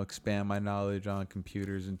 expand my knowledge on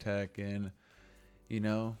computers and tech, and,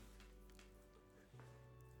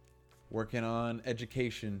 working on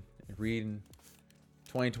education, reading.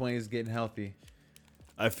 2020 is getting healthy.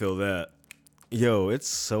 I feel that. Yo, it's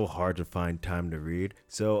so hard to find time to read.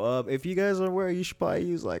 So, if you guys are aware, you should probably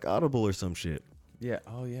use like Audible or some shit. Yeah.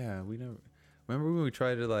 Oh yeah. We never remember when we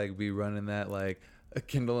tried to like be running that like a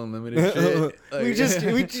Kindle Unlimited shit.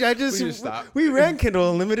 Like, we ran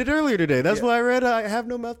Kindle Unlimited earlier today. That's why I read I Have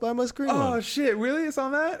No Mouth by My Screen. Oh shit! Really? It's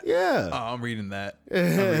on that? Yeah. Oh, I'm reading that. All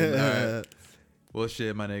right. Well,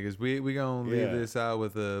 shit, my niggas. We gonna leave this out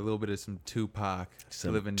with a little bit of some Tupac. Some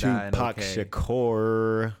to live and die in Tupac OK.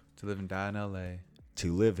 Shakur. To live and die in L.A.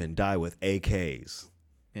 To live and die with AKs.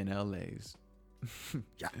 In L.A.'s.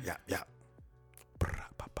 Yeah.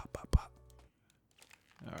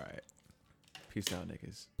 All right. Peace out,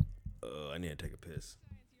 niggas. I need to take a piss.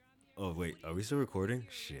 Oh, wait. Are we still recording?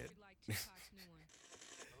 Shit.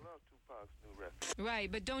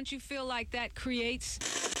 Right, but don't you feel like that creates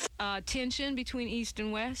tension between East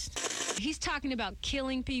and West? He's talking about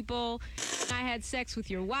killing people. I had sex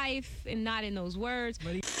with your wife, and not in those words.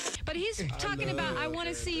 But he's talking about, I want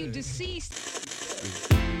to see you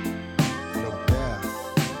deceased. No doubt.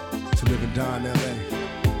 To live and die in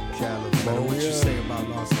L.A. California. What you say about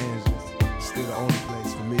Los Angeles? Still the only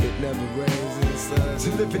place for me. It never rains in the sun.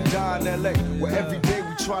 To live and die in L.A. Where every day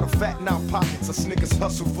we try to fatten our pockets. Us niggas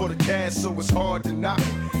hustle for the cash, so it's hard to knock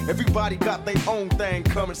it. Everybody got their own thing,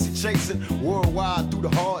 currency chasing. Worldwide through the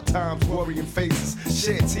hard times, worrying faces.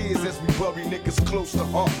 Shed tears as we bury niggas close to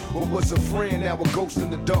heart. What was a friend, now a ghost in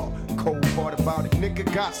the dark. Cold part about it, nigga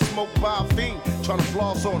got smoked by a fiend. Trying to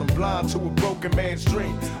floss on him, blind to a broken man's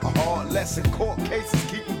dream. A hard lesson, court cases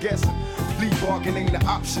keep him guessing. Plea bargain ain't an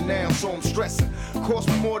option now, so I'm stressing. Cost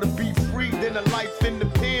me more to be free than a life in the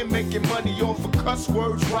pen. Making money off of cuss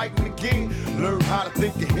words, writing again. Learn how to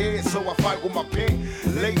think ahead, so I fight with my pen.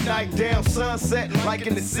 Late night down sunset, like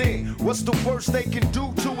in the sin. What's the worst they can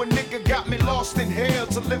do to a nigga? Got me lost in hell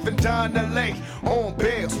to live and die in L.A. on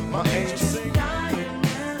bail. My angel sing.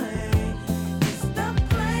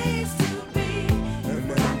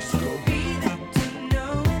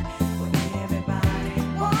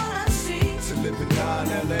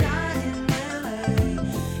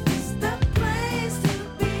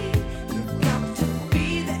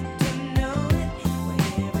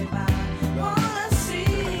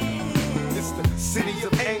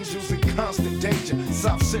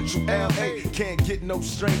 South Central LA, can't get no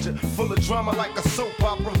stranger. Full of drama like a soap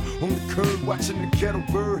opera. On the curb watching the ghetto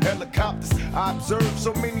bird helicopters. I observe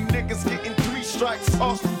so many niggas getting 3 strikes,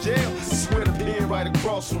 tossed in jail. Swear to being right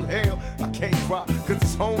across from hell. I can't cry cause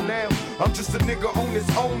it's home now. I'm just a nigga on his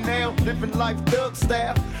own now. Living life thug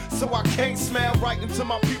style. So I can't smile right into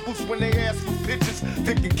my peoples when they ask for pictures.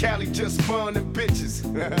 Thinking Cali just fun and bitches.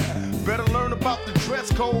 Better learn about the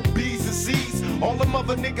dress code, B's and C's. All them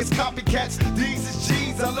other niggas copycats, these is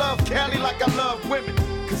G's. I love Cali like I love women.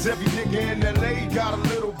 Cause every nigga in LA got a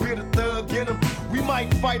little bit of thug in him. We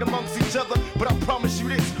might fight amongst each other, but I promise you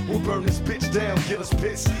this, we'll burn this bitch down, get us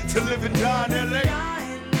pissed. To live and die in LA.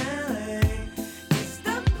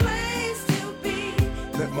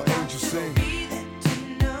 Let my angel sing.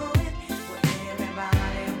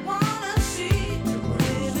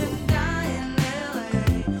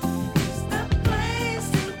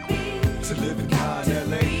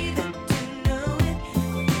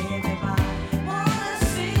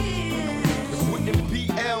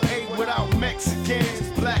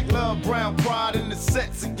 Black love, brown pride in the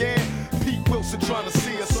sets again. Pete Wilson trying to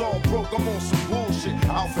see us all broke. I'm on some bullshit,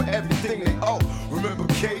 out for everything they owe. Remember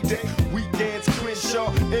K-Day, weekends,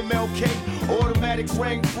 Crenshaw, MLK, automatic. addicts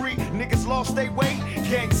rang free. Niggas lost their way.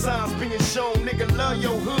 Gang signs being shown. Nigga love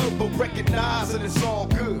your hood, but recognize that it's all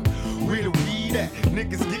good. Where the weed at?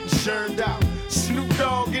 Niggas getting churned out. Snoop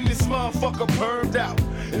Dogg in this motherfucker permed out.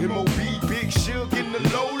 M.O.B. Big Shug in the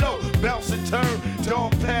low, bounce and turn.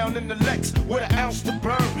 Dog pound in the Lex with an ounce to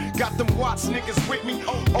burn. Got them Watts niggas with me,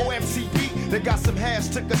 OMCB. They got some hash,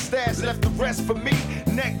 took a stash, left the rest for me.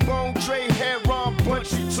 Neck bone, tray, hair on,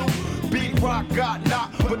 punch you too. Big Rock got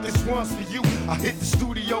knocked, but this one's for you. I hit the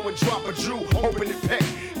studio and drop a Drew, open it pack.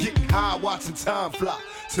 Getting high, watching time fly.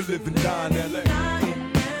 To live and die in L.A.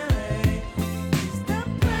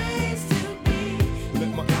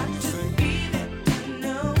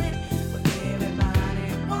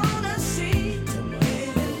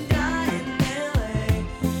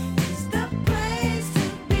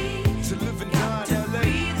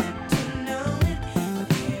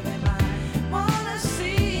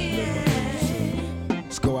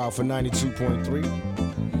 Out for 92.3,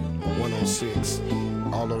 106.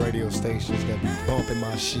 All the radio stations that be bumping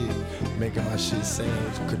my shit, making my shit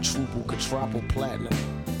sound quadruple platinum.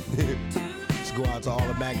 Let's go out to all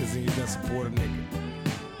the magazines that support a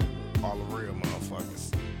nigga. All the real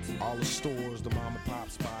motherfuckers. All the stores, the mom and pop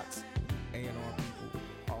spots, A&R